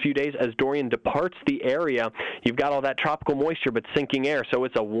the next few days as Dorian departs the area. You've got all that tropical moisture, but sinking air, so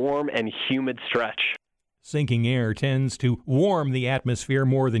it's a warm and humid stretch. Sinking air tends to warm the atmosphere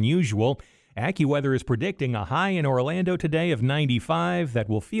more than usual. AccuWeather is predicting a high in Orlando today of 95 that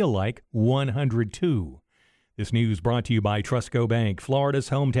will feel like 102. This news brought to you by Trustco Bank,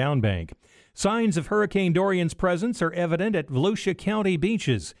 Florida's hometown bank. Signs of Hurricane Dorian's presence are evident at Volusia County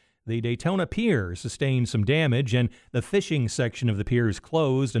beaches. The Daytona Pier sustained some damage, and the fishing section of the pier is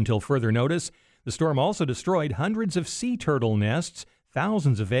closed until further notice. The storm also destroyed hundreds of sea turtle nests,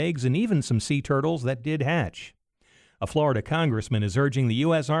 thousands of eggs, and even some sea turtles that did hatch. A Florida congressman is urging the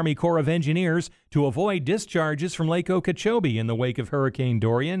U.S. Army Corps of Engineers to avoid discharges from Lake Okeechobee in the wake of Hurricane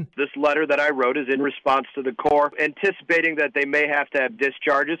Dorian. This letter that I wrote is in response to the Corps, anticipating that they may have to have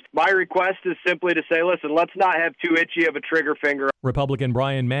discharges. My request is simply to say, listen, let's not have too itchy of a trigger finger. Republican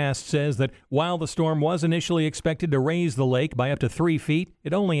Brian Mast says that while the storm was initially expected to raise the lake by up to 3 feet,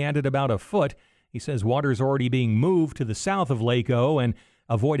 it only added about a foot. He says water's already being moved to the south of Lake O, and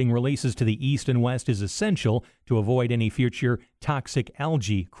avoiding releases to the east and west is essential to avoid any future toxic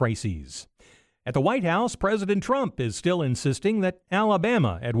algae crises. At the White House, President Trump is still insisting that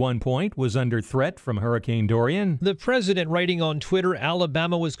Alabama at one point was under threat from Hurricane Dorian. The president writing on Twitter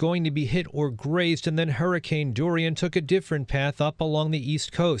Alabama was going to be hit or grazed, and then Hurricane Dorian took a different path up along the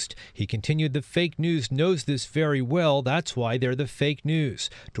East Coast. He continued, the fake news knows this very well. That's why they're the fake news.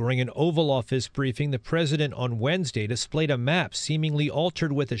 During an Oval Office briefing, the president on Wednesday displayed a map seemingly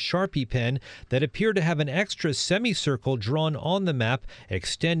altered with a Sharpie pen that appeared to have an extra semicircle drawn on the map,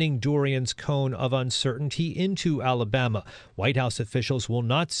 extending Dorian's cone of uncertainty into Alabama. White House officials will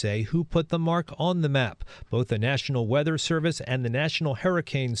not say who put the mark on the map. Both the National Weather Service and the National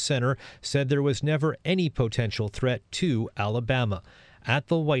Hurricane Center said there was never any potential threat to Alabama. At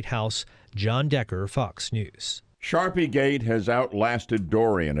the White House, John Decker, Fox News. Sharpie Gate has outlasted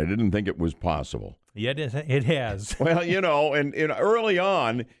Dorian. I didn't think it was possible. Yet it has. Well, you know, and early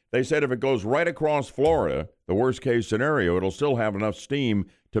on, they said if it goes right across Florida, the worst case scenario, it'll still have enough steam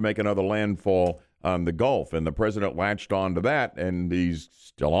to make another landfall on the Gulf. And the president latched on to that, and he's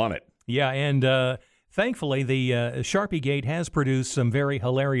still on it. Yeah, and thankfully, the Sharpie Gate has produced some very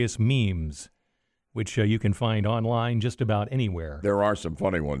hilarious memes, which you can find online just about anywhere. There are some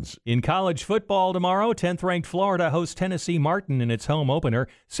funny ones. In college football tomorrow, 10th-ranked Florida hosts Tennessee Martin in its home opener.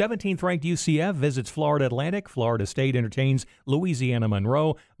 17th-ranked UCF visits Florida Atlantic. Florida State entertains Louisiana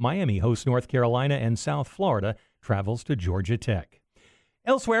Monroe. Miami hosts North Carolina, and South Florida travels to Georgia Tech.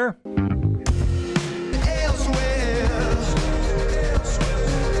 Elsewhere.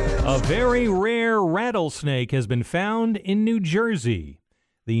 A very rare rattlesnake has been found in New Jersey.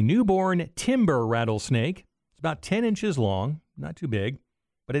 The newborn timber rattlesnake is about 10 inches long, not too big,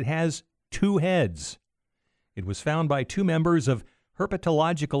 but it has 2 heads. It was found by 2 members of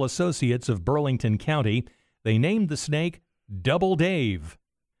Herpetological Associates of Burlington County. They named the snake Double Dave.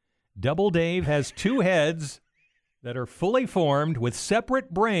 Double Dave has 2 heads that are fully formed with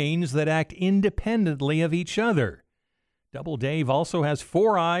separate brains that act independently of each other. Double Dave also has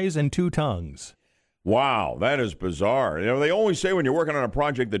 4 eyes and 2 tongues. Wow, that is bizarre. You know, they always say when you're working on a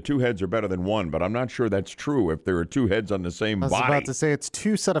project that two heads are better than one, but I'm not sure that's true if there are two heads on the same body. I was about to say it's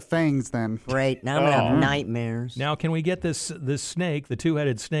two set of fangs then. Great. Now I'm going to have nightmares. Now, can we get this snake, the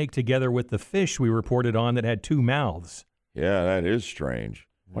two-headed snake, together with the fish we reported on that had two mouths? Yeah, that is strange.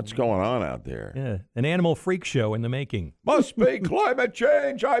 What's going on out there? Yeah, an animal freak show in the making. Must be climate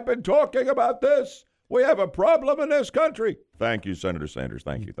change. I've been talking about this. We have a problem in this country. Thank you, Senator Sanders.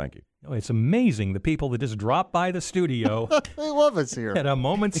 Thank you. Oh, it's amazing, the people that just drop by the studio. They love us here. At a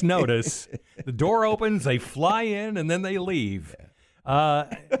moment's notice. The door opens, they fly in, and then they leave.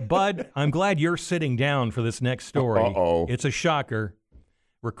 Bud, I'm glad you're sitting down for this next story. Uh-oh. It's a shocker.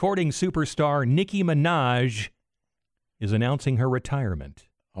 Recording superstar Nicki Minaj is announcing her retirement.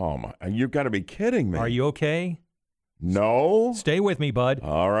 Oh, my. You've got to be kidding me. Are you okay? No. Stay with me, bud.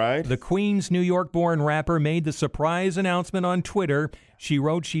 All right. The Queens, New York-born rapper made the surprise announcement on Twitter. She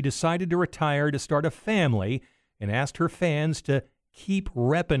wrote she decided to retire to start a family and asked her fans to keep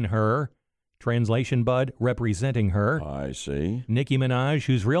repping her. Translation, bud, representing her. I see. Nicki Minaj,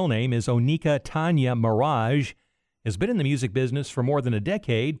 whose real name is Onika Tanya Mirage, has been in the music business for more than a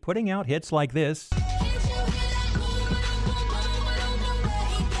decade, putting out hits like this.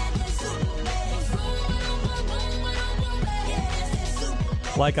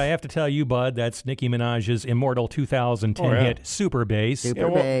 Like I have to tell you, Bud, that's Nicki Minaj's immortal 2010 hit, Super Bass.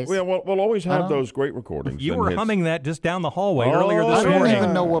 We'll always have those great recordings. You were humming that just down the hallway earlier I this don't morning.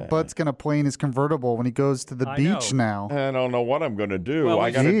 even know what Bud's going to play in his convertible when he goes to the beach now. I don't know what I'm going to do. Well,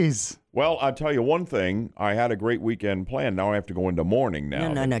 Well, I'll tell you one thing. I had a great weekend planned. Now I have to go into mourning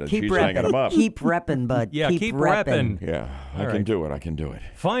now. No. Keep Keep hanging them up. repping. Keep repping, Bud. Yeah, keep repping. Yeah, All I can right. do it. I can do it.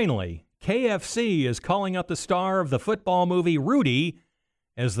 Finally, KFC is calling up the star of the football movie Rudy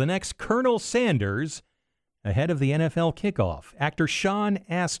as the next Colonel Sanders ahead of the NFL kickoff. Actor Sean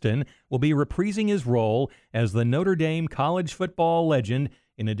Astin will be reprising his role as the Notre Dame college football legend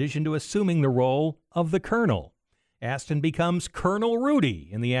in addition to assuming the role of the Colonel. Astin becomes Colonel Rudy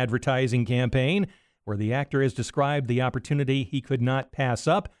in the advertising campaign, where the actor has described the opportunity he could not pass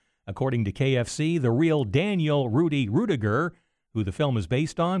up. According to KFC, the real Daniel Rudy Rudiger, who the film is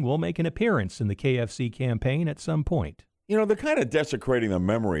based on, will make an appearance in the KFC campaign at some point. You know, they're kind of desecrating the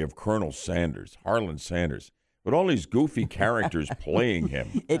memory of Colonel Sanders, Harlan Sanders, with all these goofy characters playing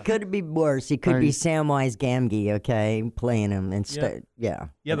him. It could be worse. He could be Samwise Gamgee, okay, playing him instead. Yeah.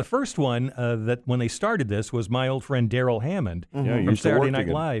 Yeah, the first one that when they started this was my old friend Daryl Hammond from Saturday Night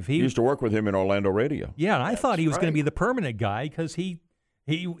Live. He used to work with him in Orlando radio. Yeah, and I thought he was going to be the permanent guy because he's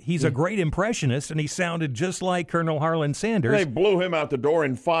a great impressionist, and he sounded just like Colonel Harlan Sanders. They blew him out the door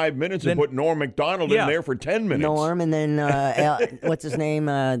in 5 minutes and put Norm Macdonald in there for 10 minutes. Norm, and then what's his name?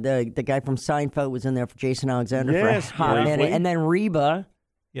 The guy from Seinfeld was in there for Jason Alexander for a hot minute, and then Reba.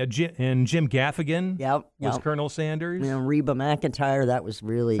 Yeah, Jim Gaffigan was Colonel Sanders. You know, Reba McEntire, that was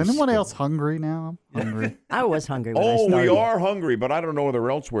really... Is anyone else hungry now? I'm hungry. I was hungry when I Oh, started. we are hungry, but I don't know whether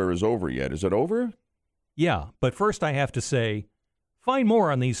elsewhere is over yet. Is it over? Yeah, but first I have to say, find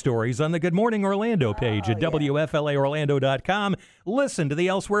more on these stories on the Good Morning Orlando page at WFLAOrlando.com. Listen to the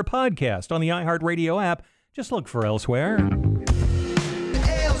Elsewhere podcast on the iHeartRadio app. Just look for Elsewhere.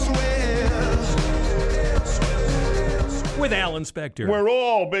 With Alan Spector. We're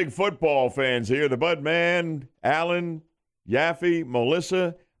all big football fans here. The Bud Man, Alan, Yaffee,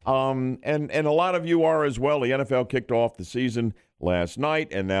 Melissa, and a lot of you are as well. The NFL kicked off the season last night,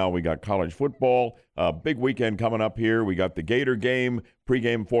 and now we got college football. Big weekend coming up here. We got the Gator game,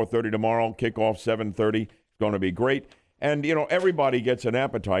 pregame 4:30 tomorrow, kickoff 7:30. It's going to be great. And, you know, everybody gets an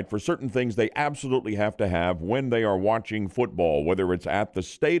appetite for certain things they absolutely have to have when they are watching football, whether it's at the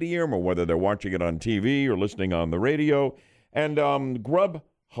stadium or whether they're watching it on TV or listening on the radio. And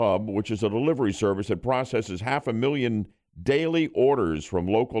Grubhub, which is a delivery service that processes 500,000 daily orders from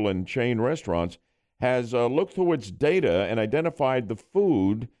local and chain restaurants, has looked through its data and identified the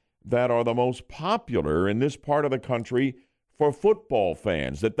food that are the most popular in this part of the country for football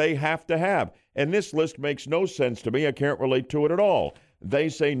fans that they have to have. And this list makes no sense to me. I can't relate to it at all. They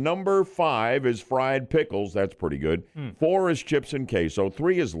say number 5 is fried pickles. That's pretty good. 4 is chips and queso.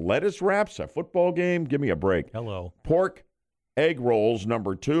 3 is lettuce wraps. A football game? Give me a break. Hello. Pork, egg rolls,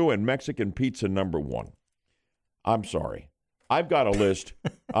 number 2, and Mexican pizza, number 1. I'm sorry. I've got a list.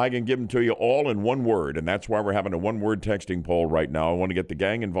 I can give them to you all in one word, and that's why we're having a one-word texting poll right now. I want to get the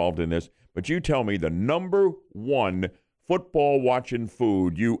gang involved in this. But you tell me the number 1 football-watching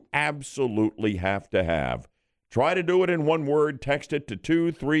food you absolutely have to have. Try to do it in one word. Text it to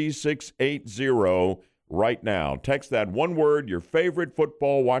 23680 right now. Text that one word, your favorite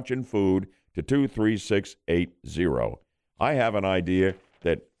football-watching food, to 23680. I have an idea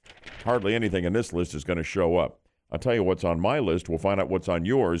that hardly anything in this list is going to show up. I'll tell you what's on my list. We'll find out what's on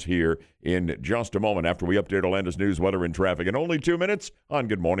yours here in just a moment after we update Orlando's news, weather, and traffic in only 2 minutes on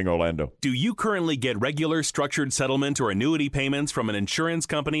Good Morning Orlando. Do you currently get regular structured settlement or annuity payments from an insurance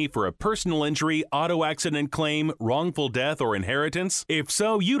company for a personal injury, auto accident claim, wrongful death, or inheritance? If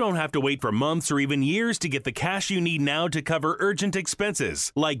so, you don't have to wait for months or even years to get the cash you need now to cover urgent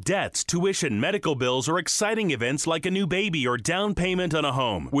expenses like debts, tuition, medical bills, or exciting events like a new baby or down payment on a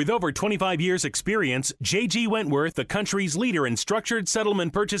home. With over 25 years experience, J.G. Wentworth, the country's leader in structured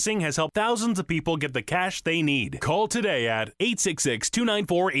settlement purchasing, has helped thousands of people get the cash they need. Call today at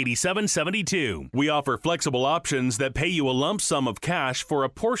 866-294-8772. We offer flexible options that pay you a lump sum of cash for a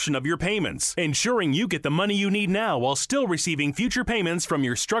portion of your payments, ensuring you get the money you need now while still receiving future payments from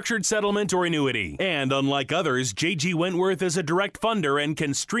your structured settlement or annuity. And unlike others, J.G. Wentworth is a direct funder and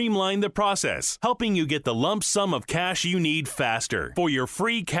can streamline the process, helping you get the lump sum of cash you need faster. For your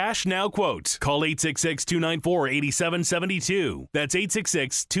free Cash Now quote, call 866-294-8772. That's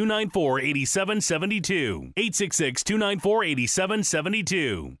 866-294-8772.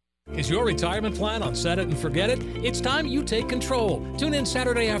 866-294-8772. Is your retirement plan on set it and forget it? It's time you take control. Tune in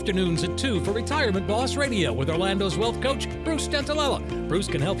Saturday afternoons at 2 for Retirement Boss Radio with Orlando's wealth coach, Bruce Stentalella. Bruce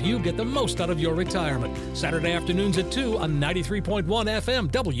can help you get the most out of your retirement. Saturday afternoons at 2 on 93.1 FM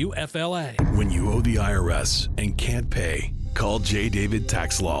WFLA. When you owe the IRS and can't pay, call J. David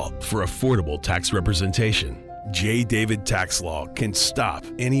Tax Law for affordable tax representation. J. David Tax Law can stop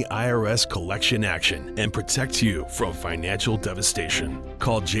any IRS collection action and protect you from financial devastation.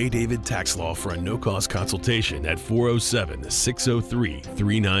 Call J. David Tax Law for a no-cost consultation at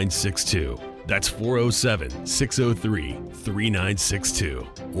 407-603-3962. That's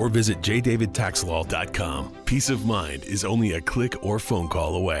 407-603-3962. Or visit jdavidtaxlaw.com. Peace of mind is only a click or phone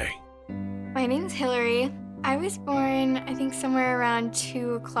call away. My name's Hillary. I was born, I think, somewhere around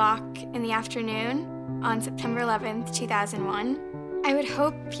 2 o'clock in the afternoon on September 11th, 2001. I would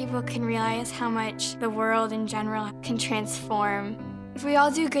hope people can realize how much the world in general can transform. If we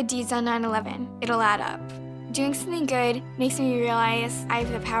all do good deeds on 9/11, it'll add up. Doing something good makes me realize I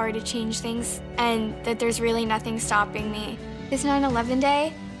have the power to change things and that there's really nothing stopping me. This 9/11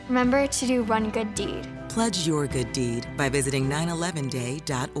 day, remember to do one good deed. Pledge your good deed by visiting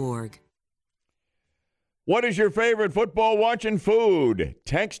 911day.org. What is your favorite football watching food?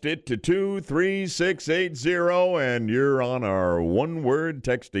 Text it to 23680 and you're on our one-word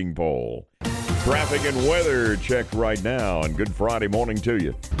texting poll. Traffic and weather check right now, and good Friday morning to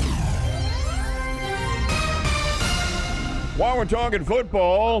you. While we're talking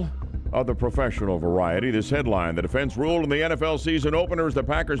football of the professional variety, this headline: the defense ruled in the NFL season opener as the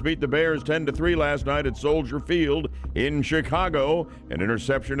Packers beat the Bears 10-3 last night at Soldier Field in Chicago. An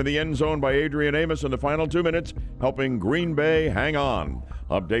interception in the end zone by Adrian Amos in the final 2 minutes, helping Green Bay hang on.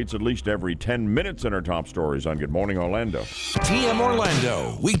 Updates at least every 10 minutes in our top stories on Good Morning Orlando. TM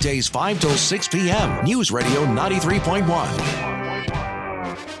Orlando, weekdays 5 till 6 p.m. News Radio 93.1.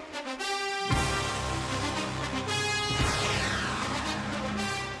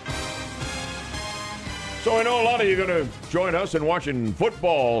 So I know a lot of you are going to join us in watching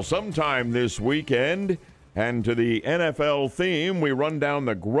football sometime this weekend. And to the NFL theme, we run down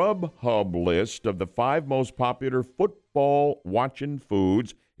the Grubhub list of the 5 most popular football watching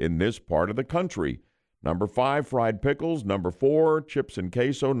foods in this part of the country. Number 5, fried pickles. Number 4, chips and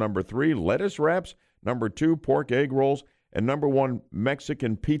queso. Number 3, lettuce wraps. Number 2, pork egg rolls. And number 1,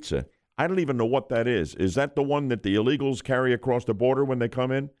 Mexican pizza. I don't even know what that is. Is that the one that the illegals carry across the border when they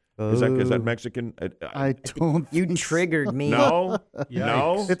come in? Is that Mexican? I don't. You triggered me. No,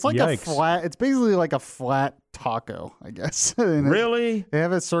 no. It's like a flat. It's basically like a flat taco, I guess. Really? They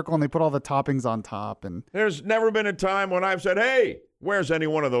have a circle and they put all the toppings on top. And there's never been a time when I've said, "Hey, where's any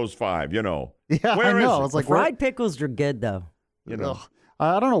one of those 5?" You know. Yeah, where I know. Is it? It's like fried pickles are good though. You know.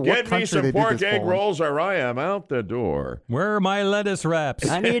 I don't know what Get country me some they pork did this egg for. rolls, or I am out the door. Where are my lettuce wraps?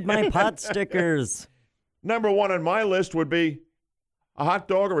 I need my pot stickers. Number 1 on my list would be a hot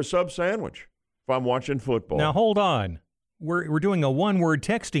dog or a sub sandwich if I'm watching football. Now, hold on. We're doing a one-word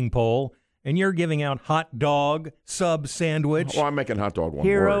texting poll, and you're giving out hot dog, sub sandwich. Oh, I'm making hot dog one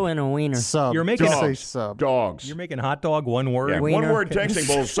Hero word. and a wiener. Sub. You're making Just say sub. Dogs. You're making hot dog one word. Yeah, Wiener. one-word texting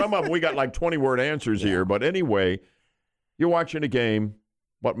poll. Some of them, we got like 20-word answers here. But anyway, you're watching a game.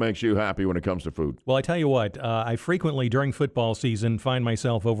 What makes you happy when it comes to food? Well, I tell you what, I frequently during football season find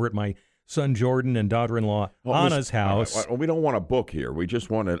myself over at my son Jordan and daughter-in-law Anna's house. Right, well, we don't want a book here. We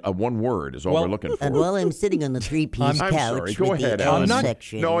just want a one word is all we're looking for. And while I'm sitting on the 3-piece I'm couch sorry. Go with ahead, the Alan.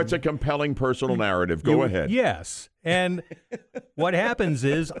 section. No, it's a compelling personal narrative. Go ahead. Yes. And what happens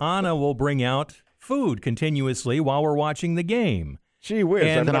is Anna will bring out food continuously while we're watching the game. Gee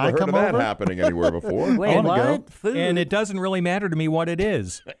whiz, I've never heard of that happening anywhere before. Wait, what? Food? And it doesn't really matter to me what it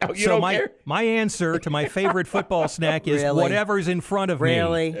is. You don't care? My answer to my favorite football snack is whatever's in front of me.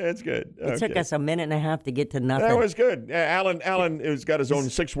 Really? That's good. It took us a minute and a half to get to nothing. That was good. Alan has got his own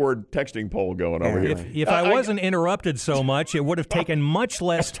 6-word texting poll going over here. If I wasn't interrupted so much, it would have taken much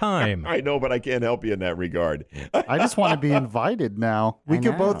less time. I know, but I can't help you in that regard. I just want to be invited now. We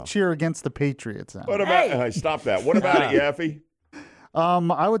could both cheer against the Patriots now. What about stop that? What about it, Yaffee?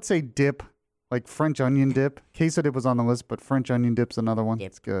 I would say dip, like French onion dip. Queso dip was on the list, but French onion dip's another one.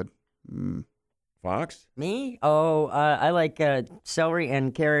 It's good. Fox? Me? Oh, I like celery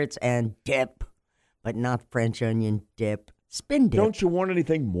and carrots and dip, but not French onion dip. Spin dip. Don't you want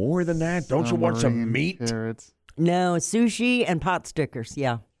anything more than that? Don't you want some meat? Carrots. No, sushi and pot stickers.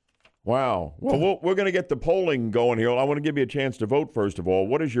 Yeah. Wow. Well, we're going to get the polling going here. I want to give you a chance to vote, first of all.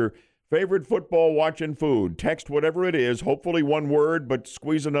 What is your favorite football watching food? Text whatever it is, hopefully one word, but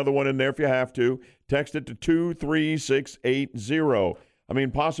squeeze another one in there if you have to. Text it to 23680. I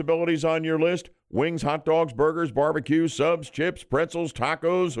mean, possibilities on your list: wings, hot dogs, burgers, barbecue, subs, chips, pretzels,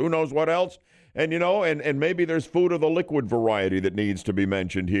 tacos, who knows what else. And, and maybe there's food of the liquid variety that needs to be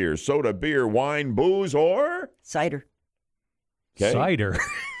mentioned here. Soda, beer, wine, booze, or? Cider. Okay. Cider.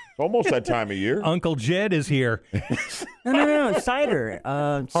 Almost that time of year. Uncle Jed is here. No, cider.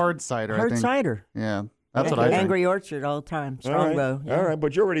 Hard cider, I Hard think. cider. Yeah, that's what I think. Angry Orchard all the time. Strongbow. All right,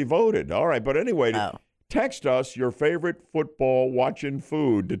 but you already voted. All right, but anyway, text us your favorite football watching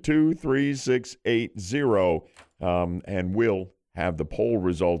food to 23680, and we'll have the poll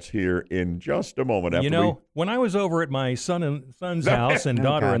results here in just a moment. When I was over at my son's house and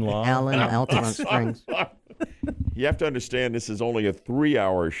daughter-in-law. Alan, Altamont Springs. You have to understand this is only a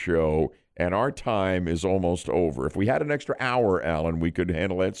 3-hour show, and our time is almost over. If we had an extra hour, Alan, we could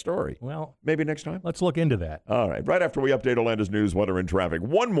handle that story. Well, maybe next time. Let's look into that. All right. Right after we update Orlando's news, weather, and traffic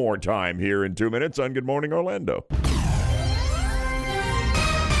one more time here in 2 minutes on Good Morning Orlando.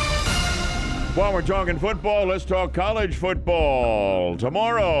 While we're talking football, let's talk college football.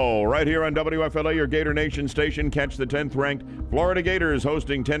 Tomorrow, right here on WFLA, your Gator Nation station, catch the 10th-ranked Florida Gators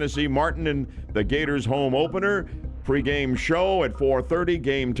hosting Tennessee Martin in the Gators home opener. Pre-game show at 4:30,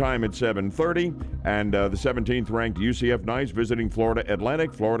 game time at 7:30. And the 17th-ranked UCF Knights visiting Florida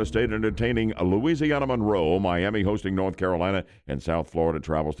Atlantic, Florida State entertaining Louisiana Monroe, Miami hosting North Carolina, and South Florida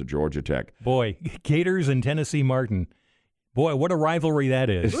travels to Georgia Tech. Boy, Gators and Tennessee Martin. Boy, what a rivalry that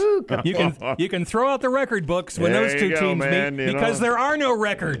is. You can throw out the record books when those two teams meet because there are no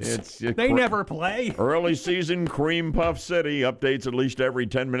records. They never play. Early season Cream Puff City updates at least every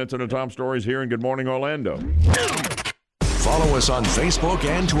 10 minutes on the top stories here in Good Morning Orlando. Follow us on Facebook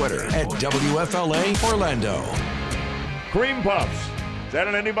and Twitter at WFLA Orlando. Cream Puffs. Is that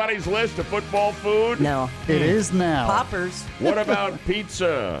on anybody's list of football food? No. It is now. Poppers. What about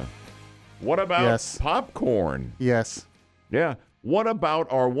pizza? What about popcorn? Yes. Yeah. What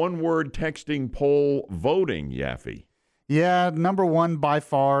about our one-word texting poll voting, Yaffee? Yeah, number one by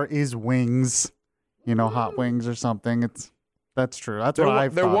far is wings. Hot wings or something. That's true. That's what I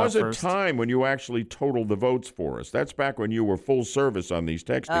thought. There was at a first. time when you actually totaled the votes for us. That's back when you were full service on these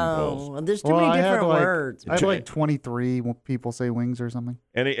texting polls. Oh, there's too many different words. I had 23 people say wings or something.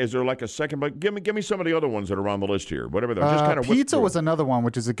 And is there like a second? But give me some of the other ones that are on the list here. Whatever they're just kind of pizza was another one,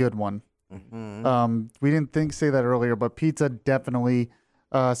 which is a good one. Mm-hmm. We didn't say that earlier, but pizza definitely.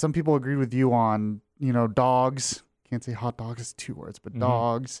 Some people agreed with you on dogs. Can't say hot dogs is 2 words, but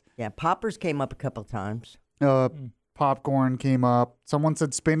dogs. Yeah, poppers came up a couple times. Popcorn came up. Someone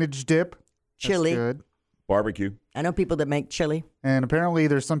said spinach dip. Chili. That's good. Barbecue. I know people that make chili. And apparently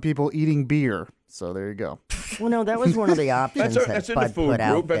there's some people eating beer. So there you go. Well, no, that was one of the options that's in the Bud food put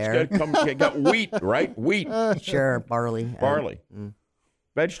out group. there. That's got wheat, right? Wheat. Sure, barley. Barley.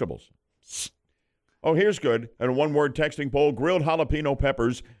 Vegetables. Oh, here's good. And a one-word texting poll: grilled jalapeno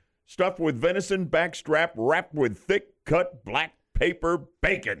peppers stuffed with venison backstrap wrapped with thick-cut black paper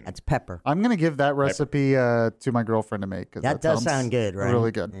bacon. That's pepper. I'm going to give that recipe to my girlfriend to make. That does sound good, right?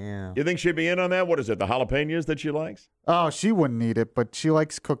 Really good. Yeah. You think she'd be in on that? What is it, the jalapenos that she likes? Oh, she wouldn't eat it, but she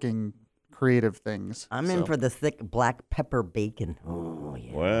likes cooking creative things. I'm in for the thick black pepper bacon. Oh,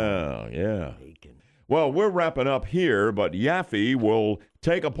 yeah. Well, yeah. Bacon. Well, we're wrapping up here, but Yaffee will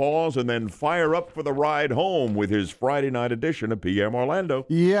take a pause and then fire up for the ride home with his Friday night edition of PM Orlando.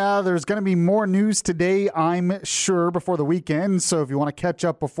 Yeah, there's going to be more news today, I'm sure, before the weekend. So if you want to catch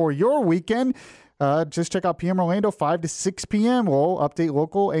up before your weekend, just check out PM Orlando 5 to 6 p.m. We'll update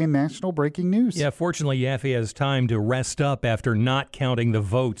local and national breaking news. Yeah, fortunately, Yaffee has time to rest up after not counting the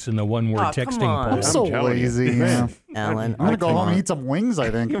votes in the one-word texting poll. I'm so lazy. Man. Alan, I'm going to go home and eat some wings, I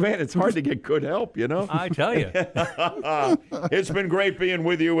think. Man, it's hard to get good help, you know? I tell you. It's been great being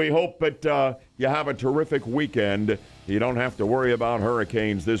with you. We hope that you have a terrific weekend. You don't have to worry about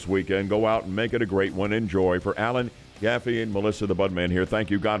hurricanes this weekend. Go out and make it a great one. Enjoy. For Alan, Yaffee, and Melissa the Budman here, thank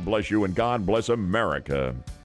you. God bless you, and God bless America.